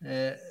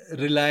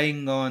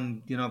relying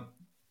on,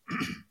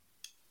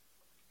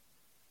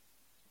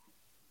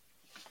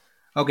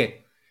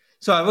 okay.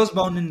 So I was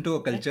born into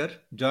a Okay.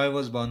 culture. Joy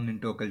was born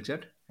into a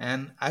culture.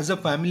 And as a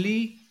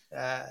family,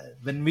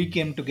 when we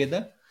came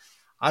together,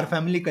 our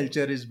family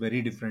culture is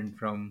very different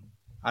from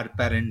our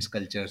parents'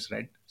 cultures,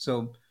 right?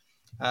 So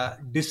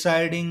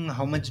deciding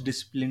how much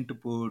discipline to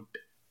put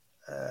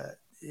uh,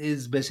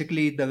 is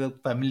basically the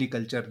family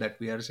culture that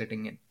we are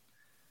setting in.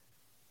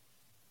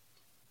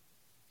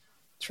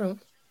 True.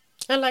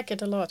 I like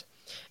it a lot.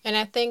 And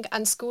I think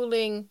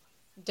unschooling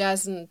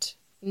doesn't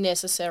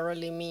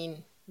necessarily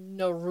mean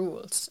no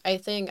rules. I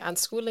think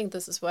unschooling,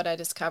 this is what I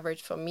discovered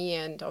for me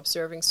and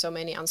observing so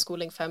many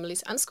unschooling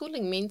families.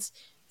 Unschooling means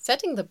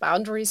setting the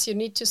boundaries you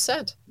need to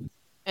set.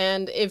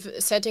 And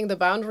if setting the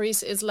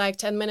boundaries is like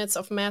 10 minutes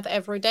of math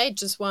every day,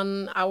 just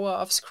 1 hour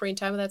of screen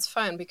time, that's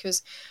fine.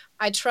 Because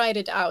I tried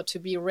it out to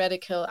be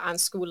radical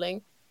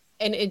unschooling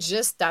and it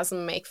just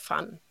doesn't make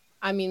fun.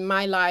 I mean,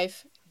 my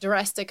life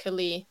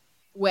drastically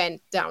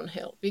went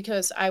downhill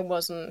because I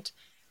wasn't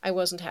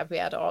happy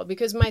at all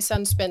because my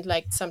son spent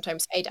like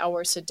sometimes 8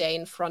 hours a day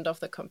in front of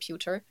the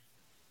computer,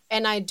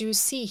 and I do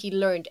see he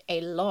learned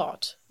a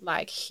lot.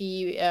 Like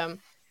he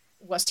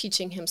was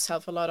teaching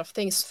himself a lot of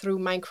things through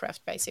Minecraft,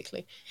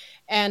 basically.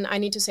 And I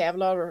need to say I have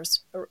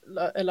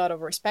a lot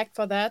of respect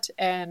for that,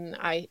 and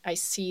I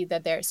see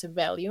that there's a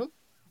value.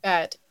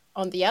 But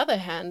on the other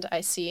hand,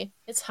 I see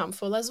it's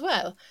harmful as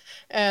well,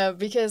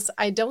 because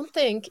I don't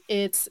think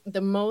it's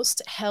the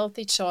most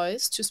healthy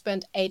choice to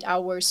spend 8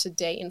 hours a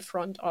day in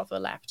front of a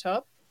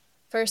laptop.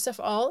 First of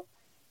all,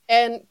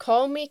 and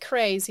call me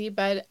crazy,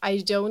 but I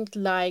don't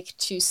like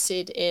to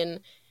sit in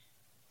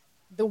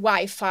the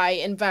Wi-Fi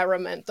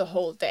environment the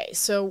whole day.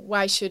 So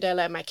why should I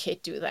let my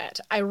kid do that?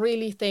 I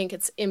really think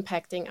it's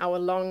impacting our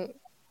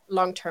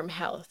long-term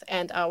health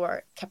and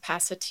our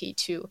capacity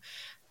to.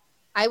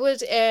 I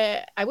would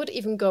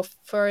even go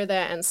further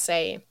and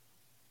say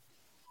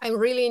I'm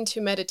really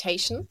into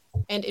meditation,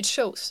 and it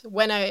shows.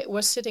 When I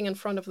was sitting in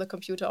front of the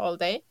computer all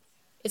day,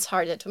 it's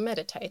harder to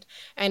meditate.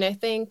 And I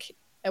think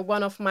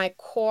one of my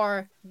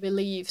core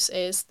beliefs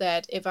is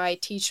that if I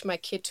teach my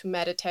kid to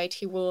meditate,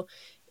 he will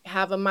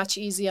have a much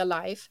easier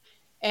life.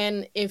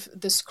 And if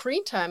the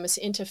screen time is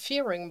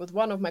interfering with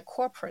one of my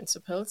core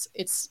principles,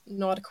 it's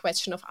not a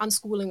question of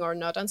unschooling or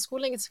not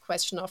unschooling. It's a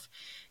question of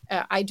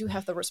I do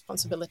have the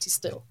responsibility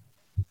still,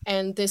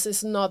 and this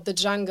is not the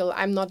jungle.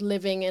 I'm not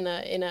living in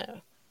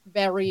a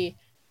very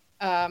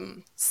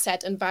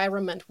set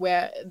environment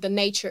where the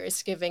nature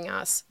is giving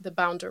us the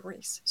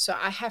boundaries. So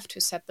I have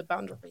to set the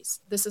boundaries.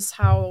 This is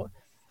how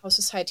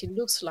society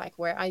looks like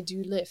where I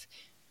do live.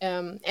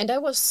 And I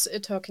was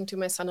talking to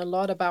my son a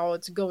lot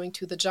about going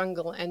to the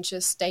jungle and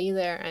just stay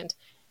there and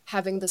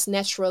having this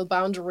natural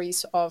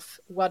boundaries of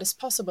what is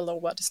possible or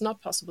what is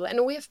not possible.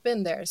 And we have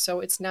been there, so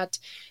it's not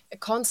a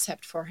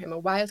concept for him, a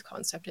wild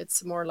concept.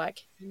 It's more like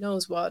he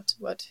knows what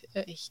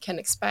he can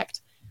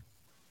expect.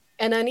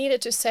 And I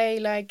needed to say,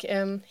 like,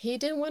 he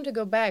didn't want to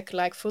go back,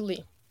 like,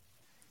 fully.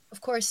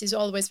 Of course, he's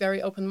always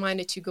very open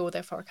minded to go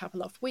there for a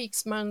couple of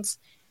weeks, months.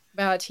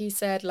 But he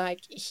said,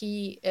 like,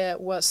 he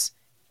was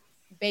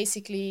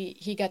basically,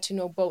 he got to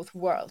know both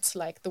worlds,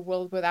 like the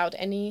world without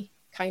any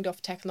kind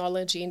of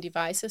technology and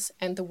devices,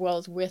 and the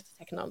world with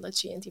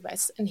technology and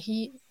devices. And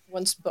he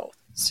wants both.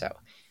 So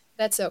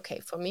that's okay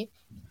for me.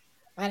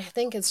 But I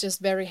think it's just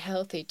very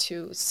healthy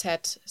to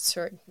set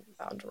certain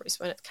boundaries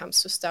when it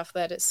comes to stuff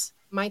that is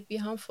might be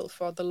harmful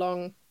for the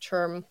long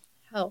term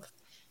health.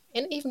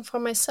 And even for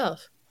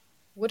myself.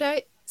 Would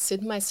I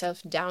sit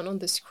myself down on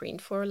the screen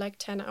for like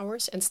 10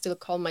 hours and still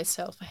call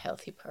myself a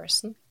healthy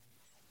person?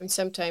 I'm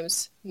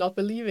sometimes not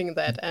believing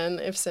that. And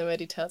if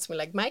somebody tells me,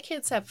 like, my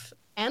kids have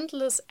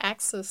endless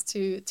access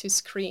to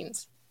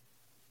screens,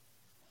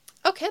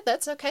 okay,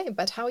 that's okay.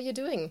 But how are you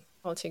doing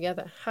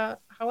altogether? How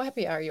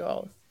happy are you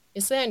all?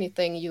 Is there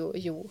anything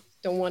you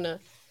don't want to,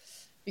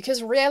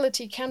 because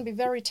reality can be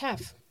very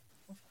tough,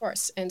 of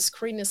course, and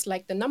screen is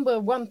like the number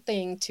one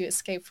thing to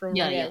escape from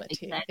Yeah, yeah,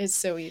 reality. exactly. It's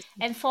so easy.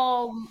 And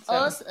for So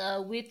us,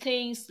 we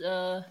think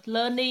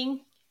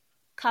learning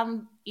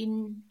come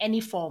in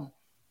any form.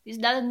 This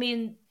doesn't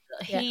mean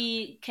Yeah.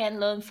 he can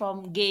learn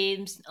from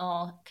games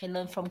or can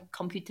learn from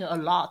computer a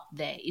lot.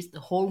 There is the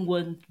whole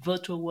world,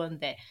 virtual world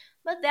there.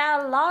 But there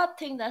are a lot of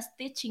things that's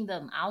teaching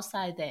them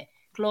outside there,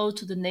 close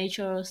to the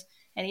natures.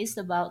 And it's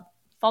about,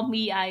 for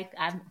me,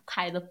 I'm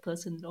kind of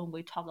person who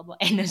always talk about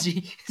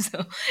energy.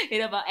 So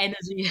it's about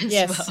energy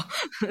as Yes. well.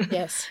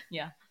 Yes.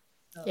 Yeah.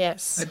 So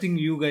I Yes. think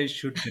you guys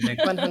should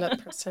connect.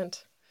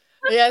 100%.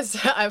 Yes,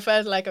 I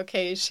felt like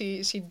okay,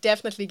 she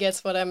definitely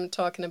gets what I'm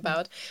talking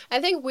about. I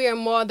think we are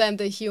more than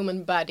the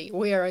human body.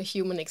 We are a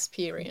human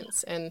yeah.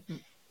 experience and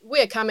Mm.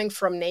 we're coming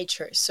from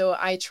nature. So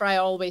I try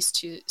always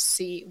to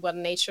see what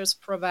nature's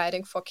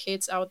providing for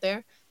kids out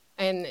there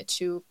and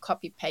to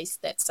copy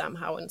paste that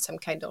somehow in some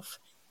kind of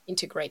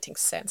integrating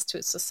sense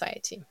to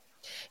society.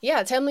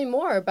 Yeah, tell me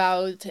more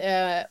about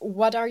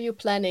what are you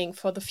planning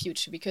for the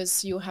future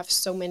because you have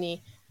so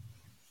many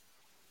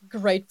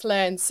great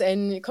plans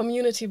and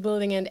community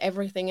building and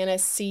everything. And I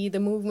see the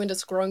movement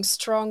is growing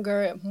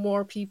stronger.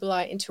 More people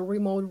are into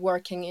remote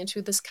working,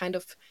 into this kind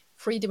of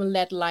freedom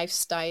led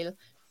lifestyle,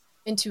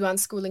 into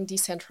unschooling,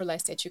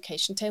 decentralized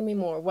education. Tell me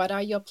more. What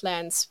are your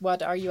plans?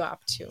 What are you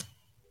up to?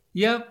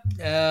 Yeah,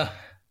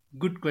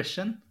 good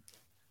question.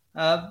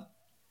 Uh,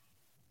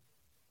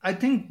 I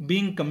think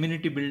being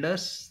community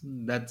builders,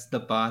 that's the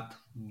path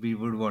we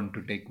would want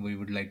to take, we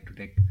would like to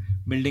take.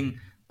 Building,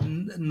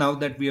 now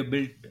that we have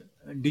built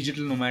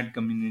digital nomad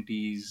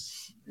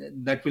communities,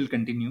 that will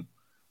continue.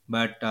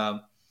 But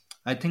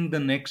I think the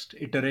next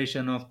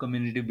iteration of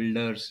community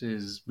builders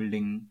is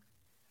building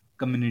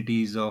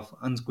communities of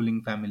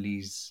unschooling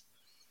families.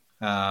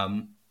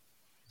 Um,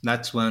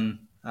 that's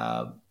one.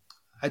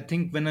 I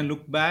think when I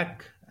look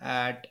back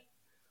at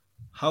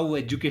how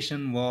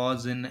education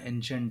was in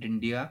ancient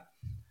India,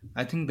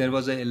 I think there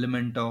was an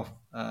element of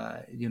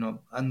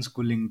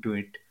unschooling to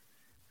it.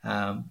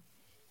 Um,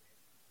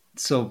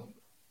 so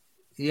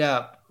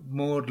yeah,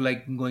 more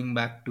like going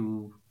back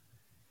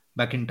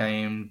in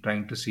time,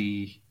 trying to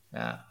see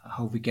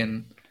how we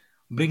can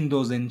bring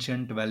those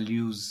ancient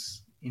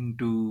values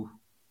into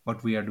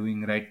what we are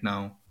doing right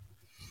now,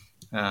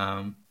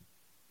 um,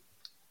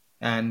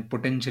 and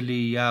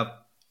potentially, yeah,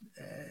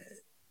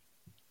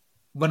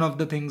 one of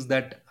the things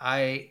that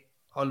I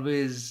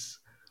always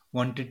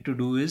wanted to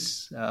do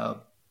is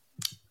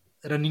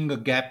running a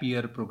gap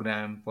year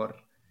program for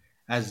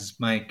as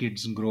my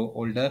kids grow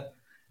older,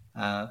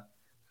 uh,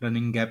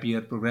 running gap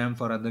year program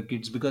for other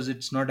kids because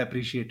it's not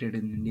appreciated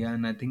in India,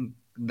 and I think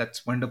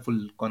that's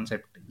wonderful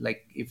concept.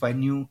 Like if I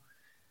knew,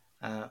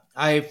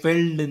 I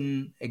failed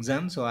in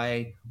exam, so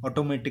I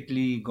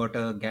automatically got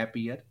a gap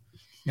year.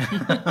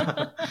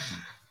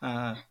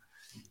 uh,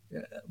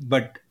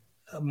 but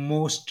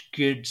most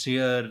kids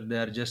here, they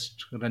are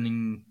just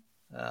running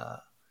uh,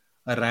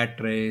 a rat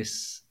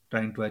race,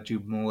 trying to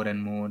achieve more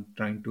and more,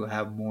 trying to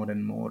have more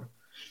and more.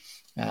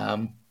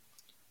 um,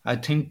 I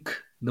think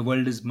the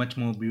world is much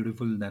more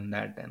beautiful than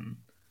that, and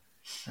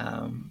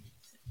um,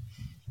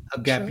 a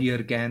gap True.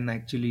 year can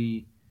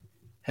actually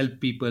help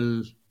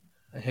people,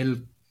 help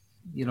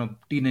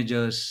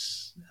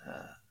teenagers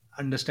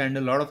understand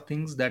a lot of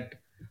things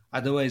that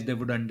otherwise they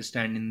would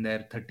understand in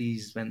their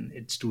 30s when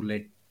it's too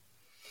late.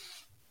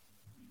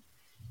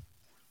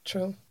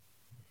 True.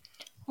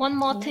 One I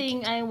more like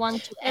thing it. I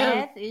want to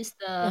Um, add is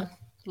yeah.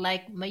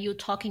 like you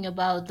talking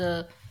about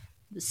the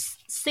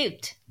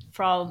shift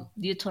from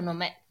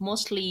autonomous,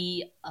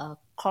 mostly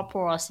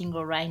corporal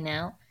single right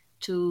now,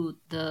 to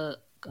the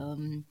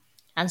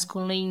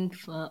unschooling,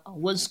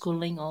 one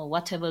schooling or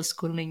whatever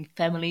schooling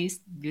families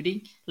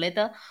building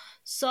later.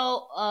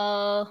 So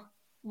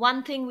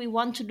one thing we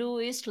want to do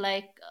is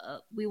like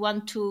we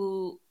want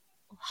to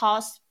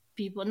host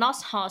people,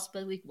 not host,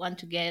 but we want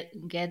to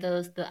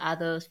gather the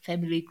other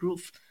family group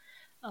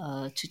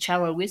to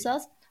travel with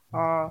us,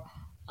 or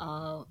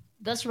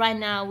that's right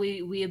now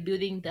we are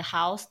building the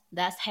house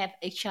that have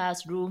extra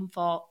room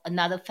for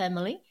another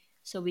family,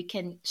 so we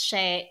can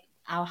share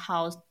our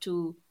house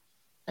to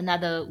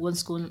another one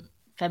school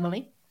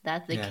family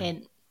that they Yeah,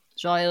 can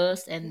join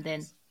us and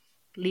then Yes.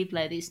 live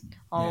like this.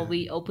 Or yeah,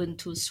 we open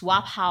to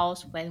swap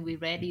house when we're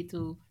ready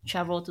to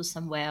travel to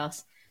somewhere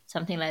else,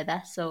 something like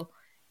that. So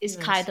it's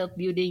kind Nice. of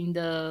building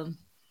the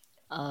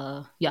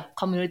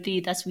community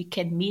that we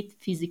can meet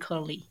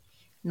physically,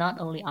 not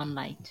only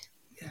online.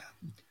 yeah.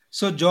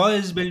 So Joy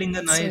is building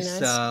a That's so nice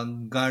nice.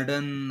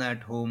 garden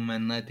at home,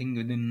 and I think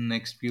within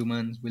next few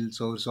months we'll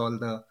source all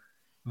the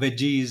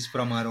veggies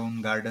from our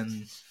own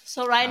garden.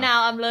 So right Uh,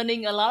 now I'm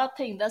learning a lot of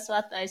things. That's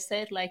what I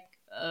said, like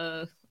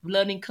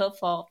learning curve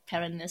for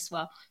parents as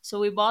well. So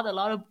we bought a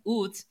lot of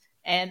wood,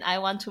 and I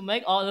want to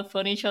make all the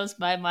furnitures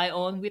by my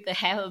own with the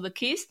help of the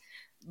kids.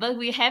 But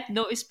we have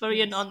no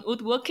experience Nice. on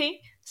woodworking.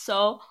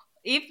 So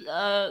if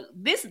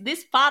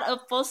this part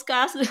of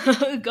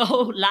podcast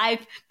go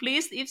live,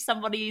 please, if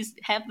somebody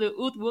have the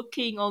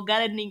woodworking or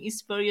gardening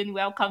experience,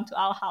 welcome to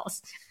our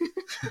house.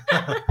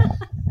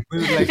 we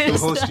would like to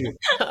host you.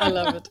 I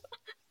love it.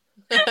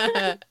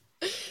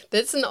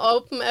 That's an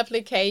open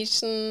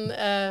application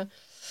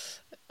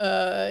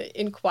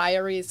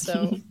inquiry.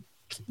 So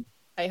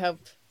I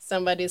hope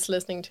somebody's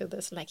listening to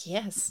this like,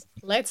 yes,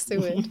 let's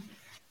do it.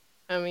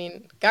 I mean,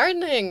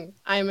 gardening,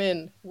 I'm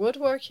in.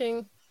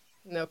 Woodworking,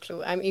 no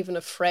clue. I'm even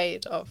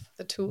afraid of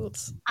the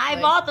tools. I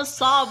Like, bought a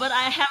saw, but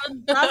I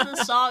haven't done the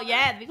saw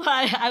yet because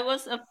I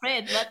was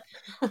afraid. But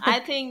I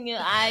think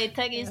I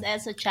take yeah. it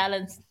as a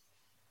challenge.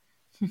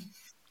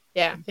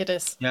 Yeah, it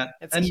is. Yeah,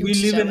 It's a and we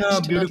huge live in challenge a to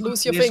not beautiful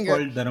lose your place finger.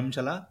 called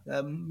Dharamshala.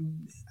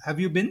 Have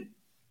you been?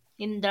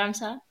 In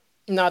Dharmsala.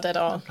 Not at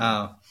all. Okay.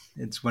 Ah,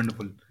 it's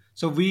wonderful.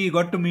 So we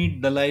got to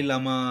meet Dalai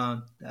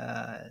Lama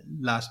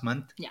last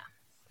month, Yeah.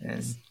 and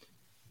It's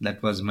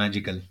that was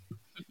magical.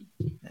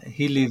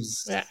 He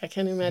lives Yeah, I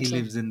can he imagine.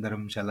 lives in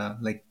Dharamshala,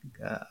 like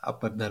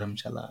Upper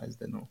Dharamshala, as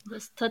they know.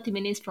 just 30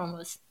 minutes from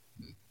us,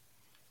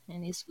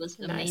 and it was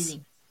Nice.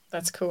 amazing.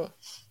 That's cool.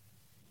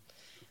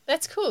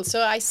 That's cool.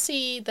 So I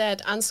see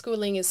that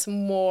unschooling is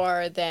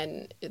more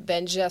than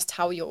just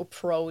how you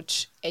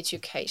approach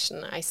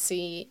education. I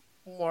see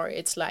more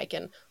it's like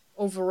an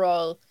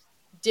overall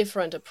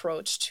different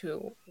approach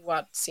to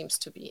what seems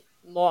to be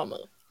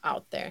normal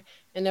out there.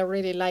 And I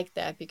really like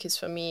that because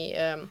for me,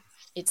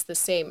 it's the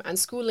same.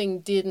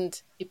 Unschooling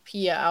didn't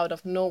appear out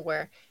of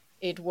nowhere.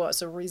 It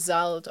was a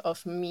result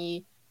of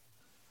me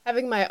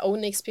having my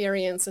own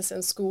experiences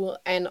in school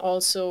and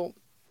also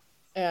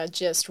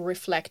just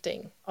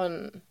reflecting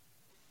on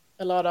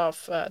a lot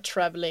of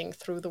traveling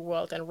through the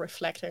world and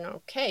reflecting,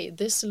 okay,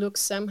 this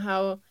looks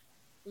somehow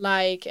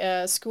like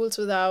schools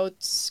without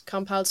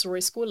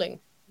compulsory schooling.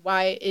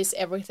 Why is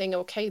everything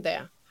okay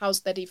there?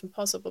 How's that even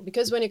possible?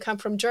 Because when you come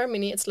from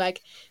Germany, it's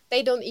like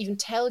they don't even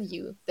tell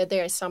you that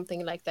there is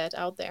something like that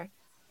out there.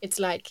 It's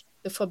like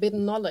the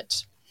forbidden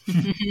knowledge.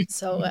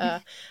 So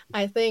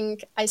I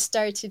think I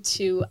started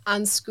to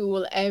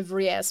unschool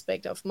every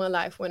aspect of my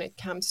life when it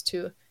comes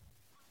to,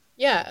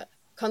 yeah,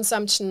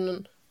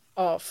 consumption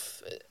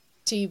of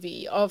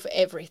TV, of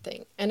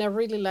everything. And I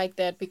really like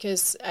that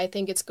because I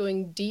think it's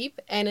going deep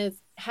and it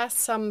has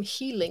some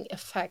healing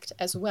effect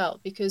as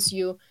well because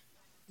you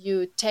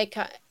take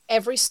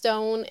every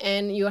stone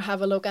and you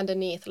have a look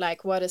underneath,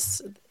 like what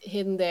is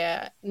hidden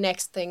there,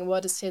 next thing,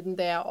 what is hidden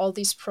there, all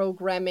these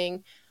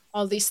programming,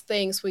 all these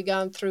things we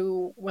gone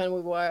through when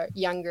we were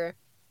younger.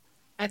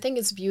 I think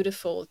it's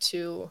beautiful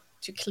to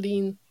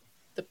clean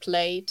the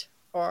plate,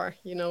 or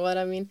you know what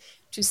I mean,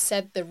 to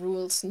set the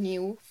rules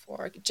new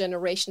for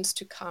generations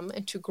to come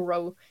and to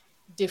grow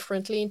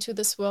differently into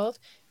this world.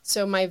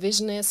 So my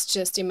vision is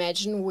just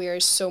imagine we're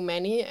so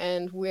many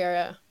and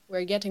we're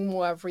getting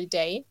more every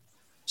day.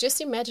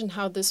 Just imagine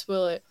how this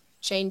will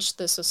change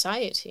the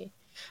society.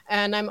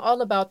 And I'm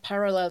all about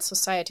parallel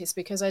societies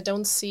because I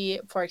don't see,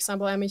 for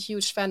example, I'm a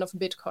huge fan of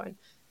Bitcoin.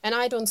 And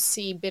I don't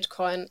see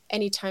Bitcoin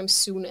anytime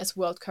soon as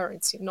world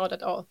currency, not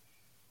at all.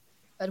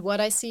 But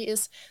what I see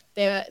is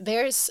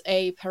there's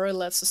a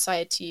parallel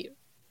society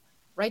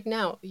right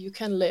now. You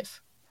can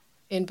live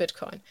in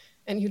Bitcoin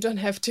and you don't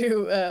have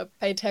to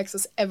pay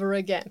taxes ever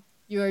again.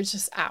 You are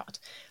just out.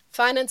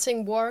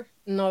 Financing war,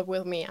 not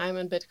with me. I'm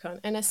in Bitcoin.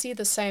 And I see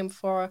the same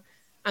for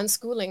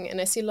unschooling.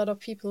 And I see a lot of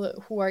people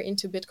who are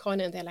into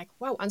Bitcoin and they're like,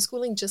 wow,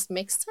 unschooling just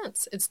makes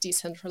sense. It's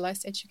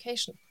decentralized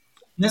education.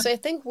 Yeah, So I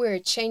think we're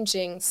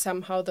changing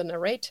somehow the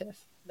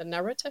narrative. The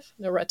narrative?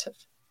 Narrative.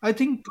 I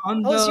think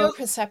How's your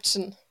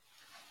perception?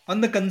 on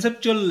the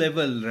conceptual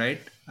level, right?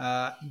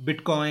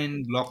 Bitcoin,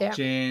 Yeah.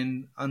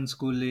 blockchain,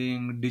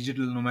 unschooling,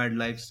 digital nomad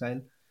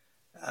lifestyle,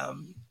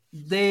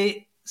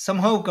 they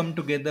somehow come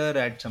together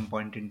at some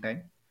point in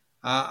time.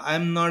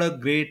 I'm not a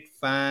great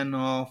fan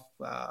of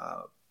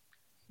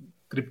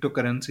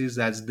cryptocurrencies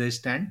as they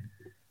stand,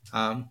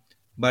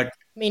 but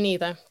Me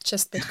neither.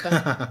 Just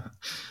Bitcoin.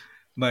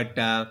 but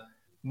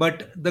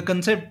but the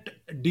concept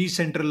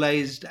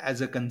decentralized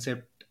as a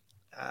concept,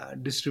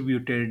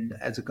 distributed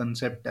as a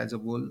concept as a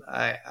whole,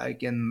 I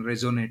can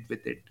resonate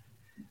with it.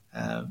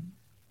 Um,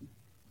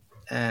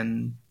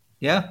 and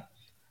yeah,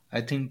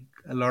 I think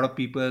a lot of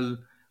people,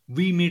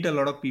 we meet a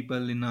lot of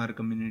people in our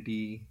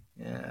community.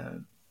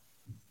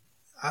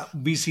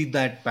 We see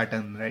that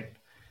pattern, right?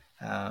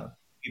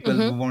 People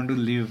Hmm. who want to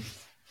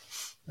live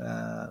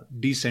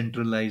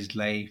decentralized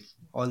life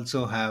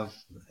also have,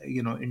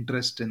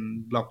 interest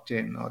in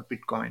blockchain or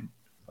Bitcoin,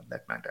 for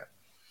that matter.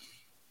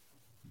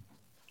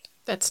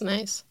 That's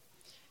nice.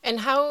 And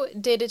how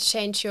did it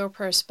change your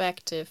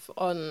perspective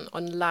on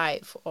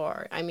life?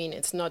 Or I mean,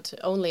 it's not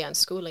only on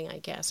schooling, I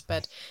guess,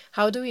 but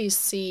how do you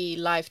see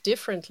life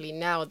differently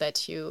now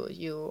that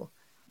you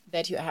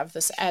have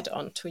this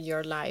add-on to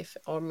your life?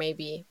 Or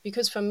maybe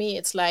because for me,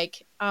 it's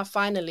like, ah,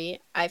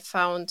 finally, I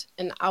found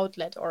an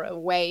outlet or a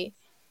way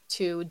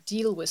to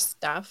deal with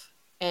stuff.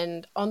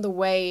 And on the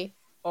way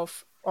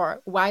of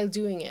or while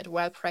doing it,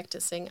 while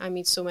practicing, I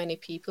meet so many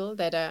people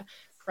that are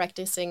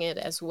practicing it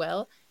as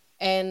well,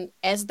 and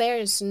as there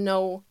is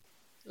no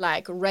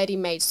like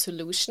ready-made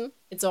solution,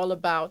 it's all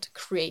about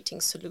creating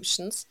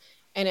solutions.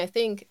 And I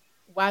think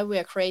while we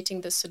are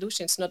creating this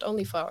solution, it's not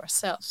only for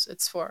ourselves,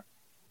 it's for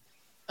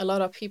a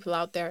lot of people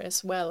out there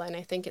as well. And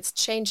I think it's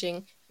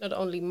changing not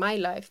only my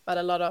life, but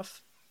a lot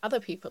of other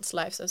people's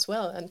lives as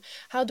well. And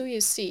how do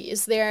you see?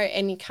 Is there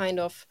any kind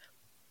of,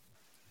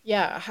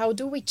 yeah, how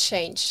do we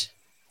change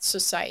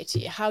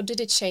society? How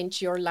did it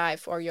change your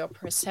life or your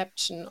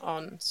perception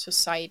on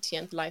society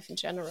and life in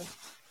general?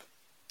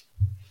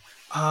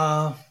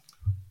 Uh,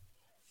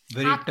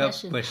 Very Hard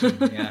tough question.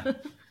 question. Yeah,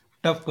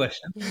 tough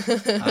question.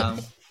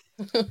 Um,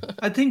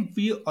 I think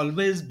we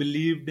always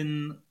believed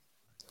in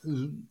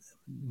l-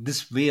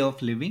 this way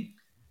of living.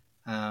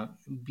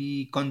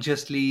 We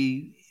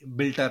consciously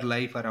built our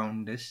life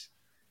around this,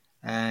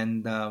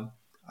 and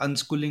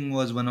unschooling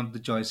was one of the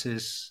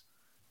choices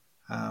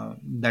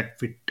that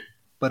fit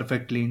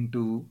perfectly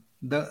into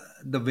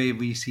the way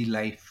we see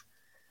life.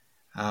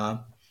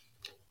 Uh,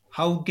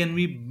 how can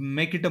we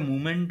make it a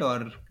movement,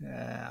 or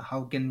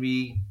how can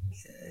we,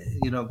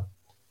 you know,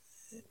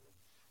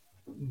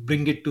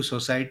 bring it to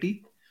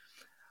society?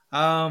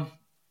 Um,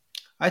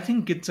 I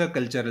think it's a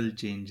cultural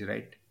change,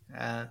 right?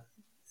 Uh,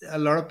 a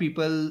lot of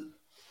people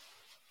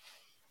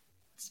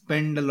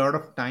spend a lot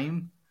of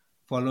time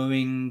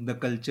following the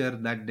culture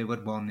that they were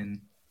born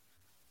in,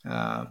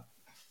 uh,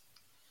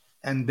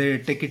 and they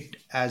take it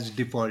as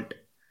default.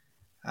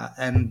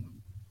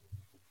 And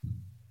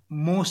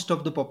most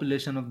of the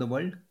population of the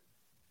world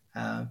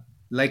uh,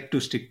 like to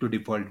stick to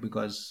default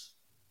because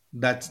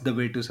that's the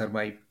way to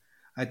survive.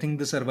 I think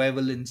the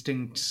survival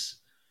instincts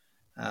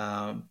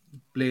uh,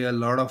 play a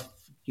lot of,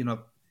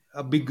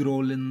 a big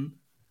role in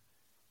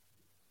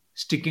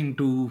sticking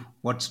to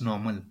what's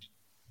normal.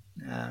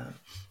 Uh,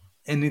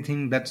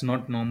 Anything that's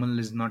not normal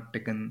is not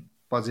taken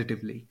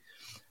positively.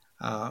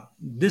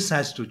 This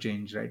has to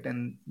change, right?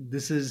 And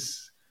this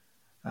is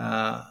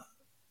uh,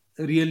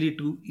 really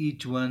to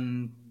each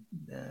one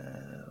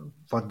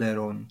for their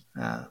own.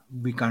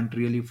 We can't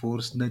really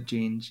force the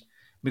change,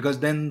 because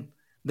then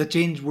the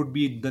change would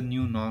be the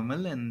new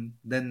normal, and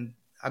then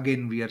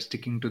again we are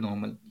sticking to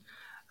normal.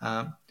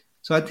 Uh,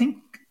 so I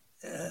think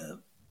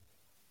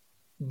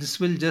this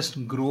will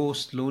just grow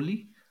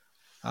slowly.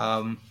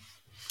 Um,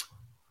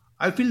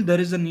 I feel there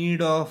is a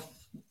need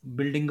of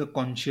building a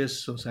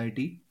conscious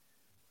society,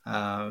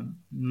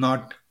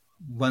 not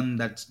one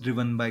that's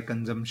driven by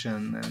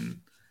consumption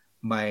and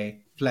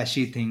by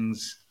flashy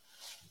things,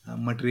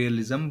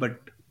 materialism,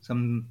 but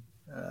some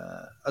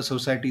a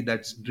society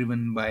that's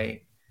driven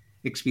by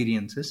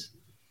experiences.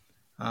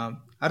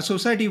 Our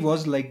society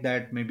was like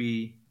that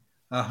maybe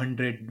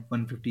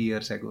 150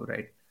 years ago,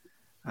 right?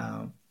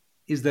 Uh,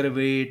 is there a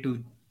way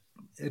to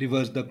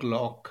reverse the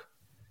clock?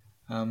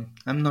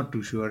 I'm not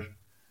too sure.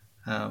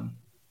 Um,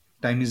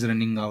 Time is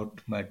running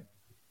out, but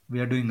we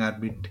are doing our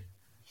bit,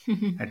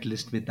 at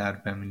least with our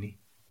family.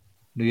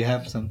 Do you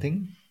have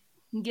something?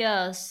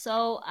 Yeah,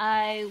 so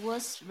I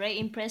was very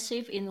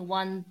impressive in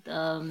one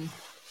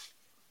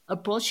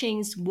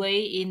approaching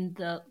way in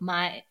the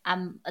my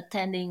I'm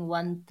attending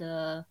one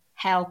the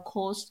health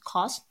course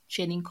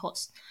training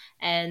course,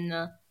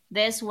 and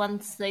there's one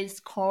says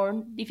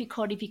called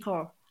difficult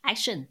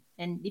action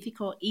and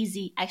difficult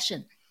easy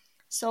action.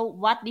 So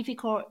what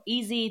difficult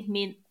easy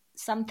mean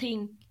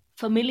something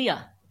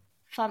familiar,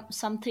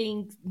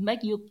 something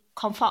make you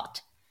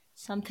comfort,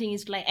 something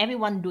is like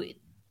everyone do it,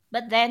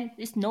 but then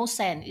it's no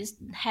sense, it's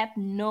have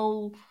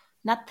no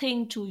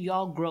nothing to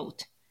your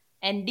growth.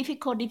 And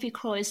difficult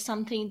is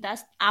something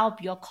that's out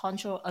of your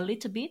control a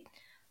little bit,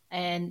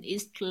 and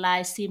it's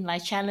like seem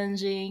like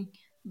challenging,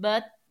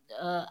 but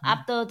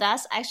Hmm? after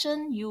that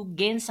action you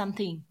gain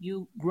something,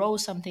 you grow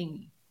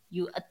something,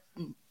 you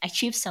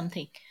achieve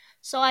something.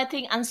 So I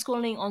think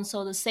unschooling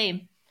also the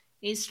same.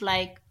 It's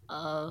like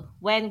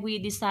when we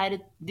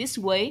decided this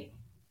way,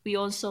 we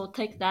also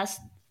take that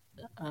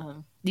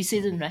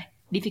decision, right?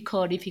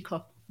 Difficult.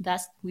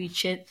 That's we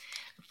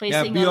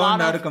Yeah, facing a lot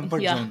beyond our of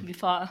comfort yeah zone.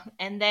 before,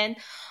 and then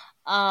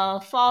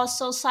for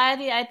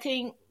society, I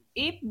think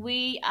if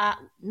we are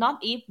not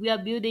if we are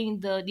building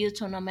the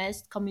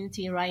autonomous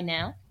community right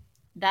now,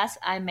 that's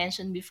I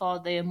mentioned before,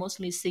 they're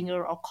mostly single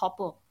or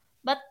couple.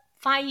 But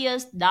 5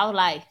 years down the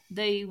line,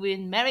 they will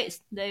marry,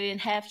 they will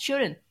have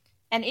children.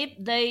 And if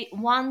they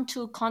want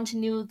to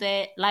continue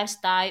their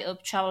lifestyle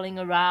of traveling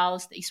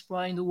around,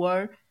 exploring the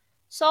world,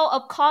 so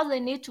of course they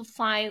need to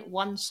find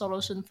one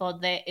solution for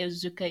their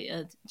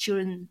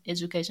children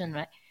education,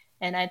 right?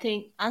 And I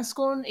think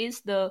unschooling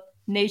is the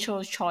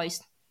natural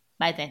choice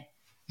by then.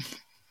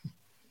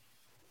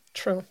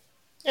 True.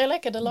 I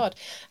like it a lot.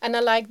 And I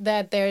like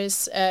that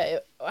there's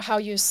how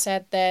you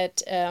said that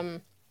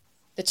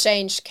the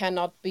change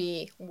cannot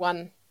be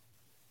one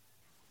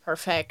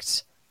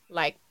perfect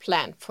like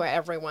plan for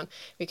everyone,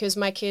 because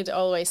my kid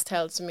always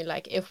tells me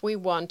like if we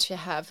want to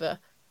have a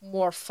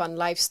more fun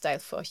lifestyle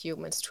for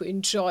humans to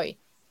enjoy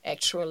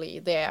actually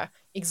their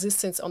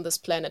existence on this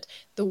planet,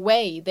 the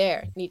way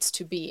there needs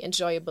to be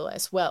enjoyable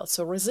as well.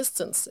 So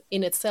resistance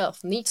in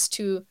itself needs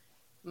to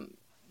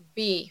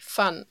be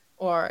fun,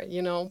 or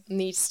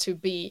needs to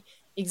be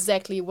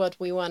exactly what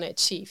we want to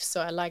achieve.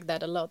 So I like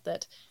that a lot,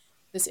 that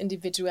this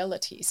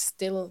individuality is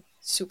still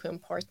super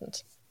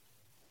important.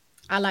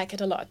 I like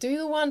it a lot. Do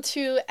you want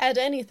to add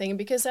anything?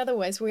 Because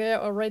otherwise, we're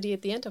already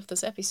at the end of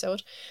this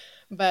episode.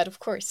 But of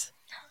course,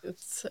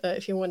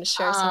 if you want to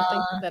share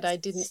something Uh, that I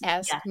didn't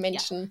ask, yeah.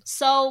 mention.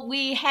 So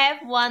we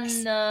have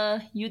one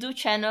YouTube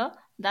channel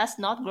that's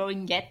not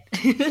growing yet.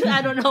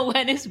 I don't know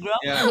when it's grow.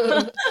 Yeah,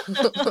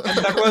 and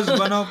that was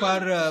one of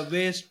our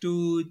ways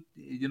to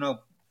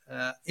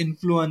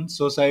influence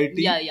Yeah,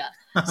 society. yeah.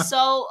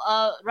 So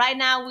right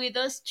now with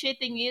us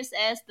cheating is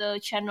as the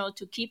channel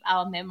to keep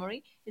our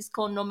memory. It's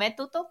called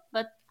Nometuto,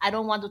 but I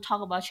don't want to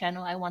talk about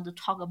channel. I want to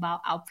talk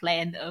about our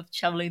plan of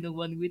traveling the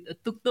one with a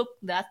tuk tuk,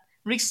 that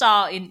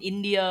rickshaw in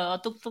India or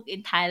tuk tuk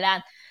in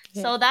Thailand.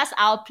 Yeah. So that's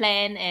our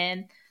plan,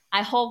 and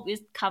I hope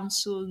it comes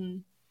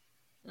soon.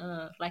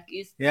 Like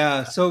it's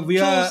Yeah, so true we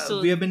have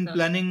soon. been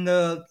planning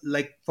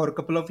like for a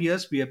couple of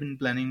years. We have been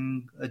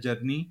planning a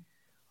journey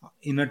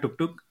in a tuk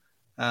tuk.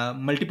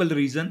 Multiple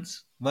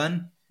reasons.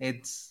 One,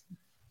 it's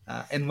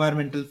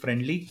environmental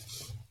friendly.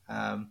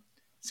 Um,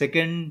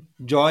 Second,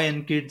 Joy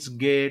and kids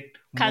get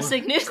Can't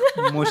sickness.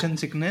 motion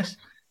sickness,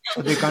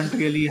 so they can't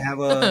really have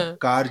a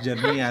car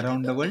journey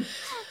around the world.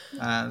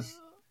 Uh,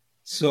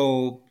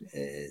 so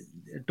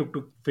tuk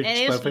tuk And fits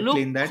it's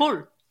perfectly in look that.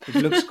 cool. It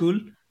looks cool.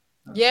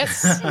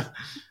 Yes.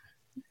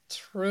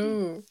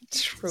 True. So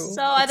True.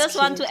 I It's just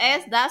want to cute.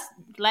 ask, that's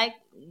like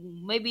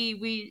maybe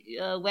we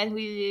when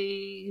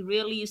we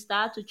really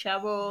start to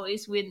travel,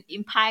 it will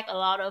impact a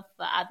lot of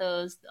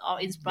others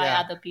or inspire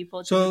Yeah. other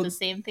people to do the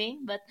So same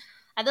thing. But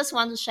I just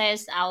want to share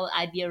our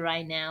idea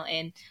right now,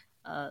 and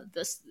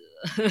just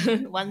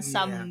want yeah.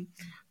 some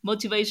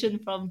motivation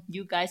from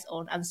you guys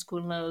on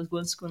unschooler,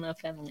 one schooler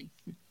family.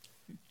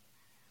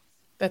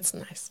 That's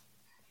nice.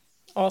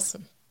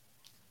 Awesome.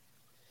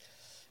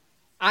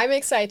 I'm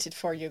excited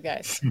for you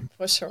guys.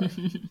 For sure.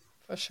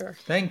 For sure.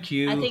 Thank I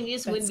you. think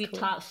it will That's be cool.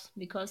 tough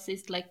because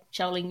it's like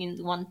traveling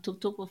in one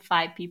tuk-tuk with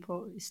five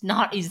people. It's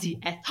not easy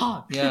at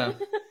all. Yeah.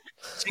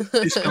 Six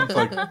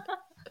discomfort.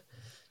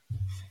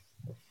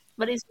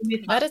 But it will be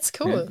But fun. it's Yeah.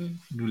 cool.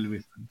 It will be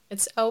fun.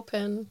 It's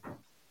open.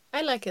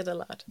 I like it a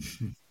lot.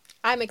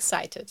 I'm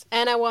excited.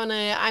 And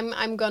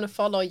I'm gonna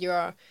follow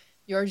your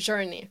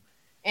journey.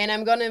 And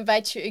I'm gonna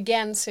invite you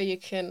again so you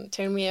can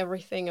tell me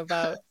everything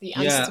about the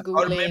Yeah.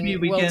 Or maybe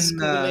unschooling, world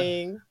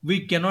schooling.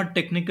 we cannot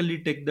technically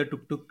take the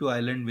tuk tuk to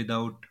island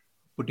without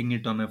putting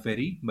it on a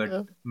ferry, but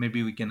Yeah.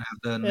 maybe we can have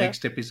the Yeah.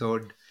 next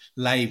episode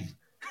live.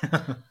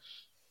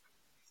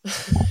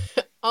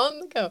 On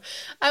the go.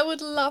 I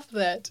would love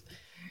that.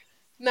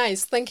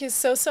 Nice. Thank you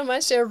so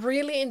much. I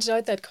really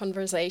enjoyed that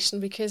conversation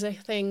because I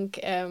think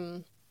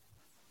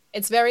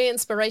it's very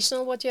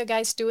inspirational what you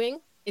guys doing.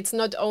 It's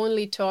not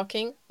only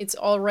talking, it's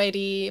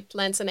already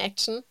plans in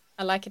action.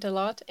 I like it a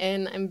lot.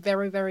 And I'm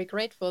very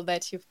grateful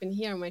that you've been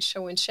here on my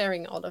show and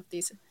sharing all of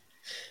these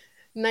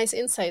nice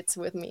insights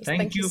with me. Thank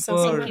Thank you you so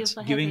Thank for you much.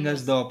 for giving having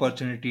us the us.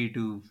 opportunity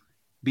to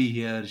be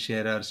here,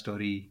 share our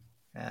story.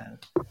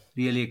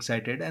 Really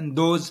excited. And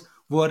those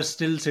who are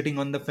still sitting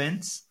on the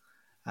fence,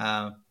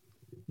 uh,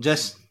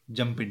 just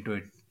jump into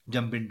it.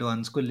 Jump into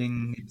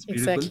unschooling. It's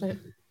beautiful. Exactly.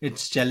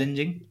 It's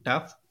challenging,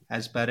 tough.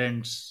 As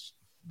parents,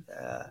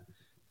 uh,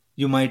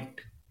 you might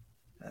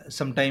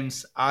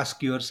sometimes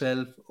ask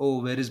yourself,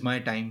 oh, where is my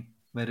time?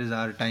 Where is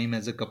our time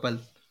as a couple?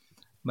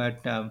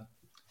 But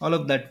all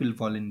of that will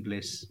fall in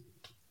place.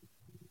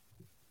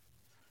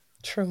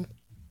 True.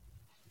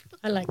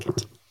 I like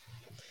it.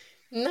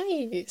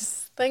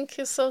 Nice. Thank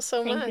you so Thank you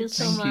so much.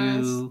 Thank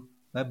much. you.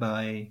 Bye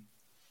bye.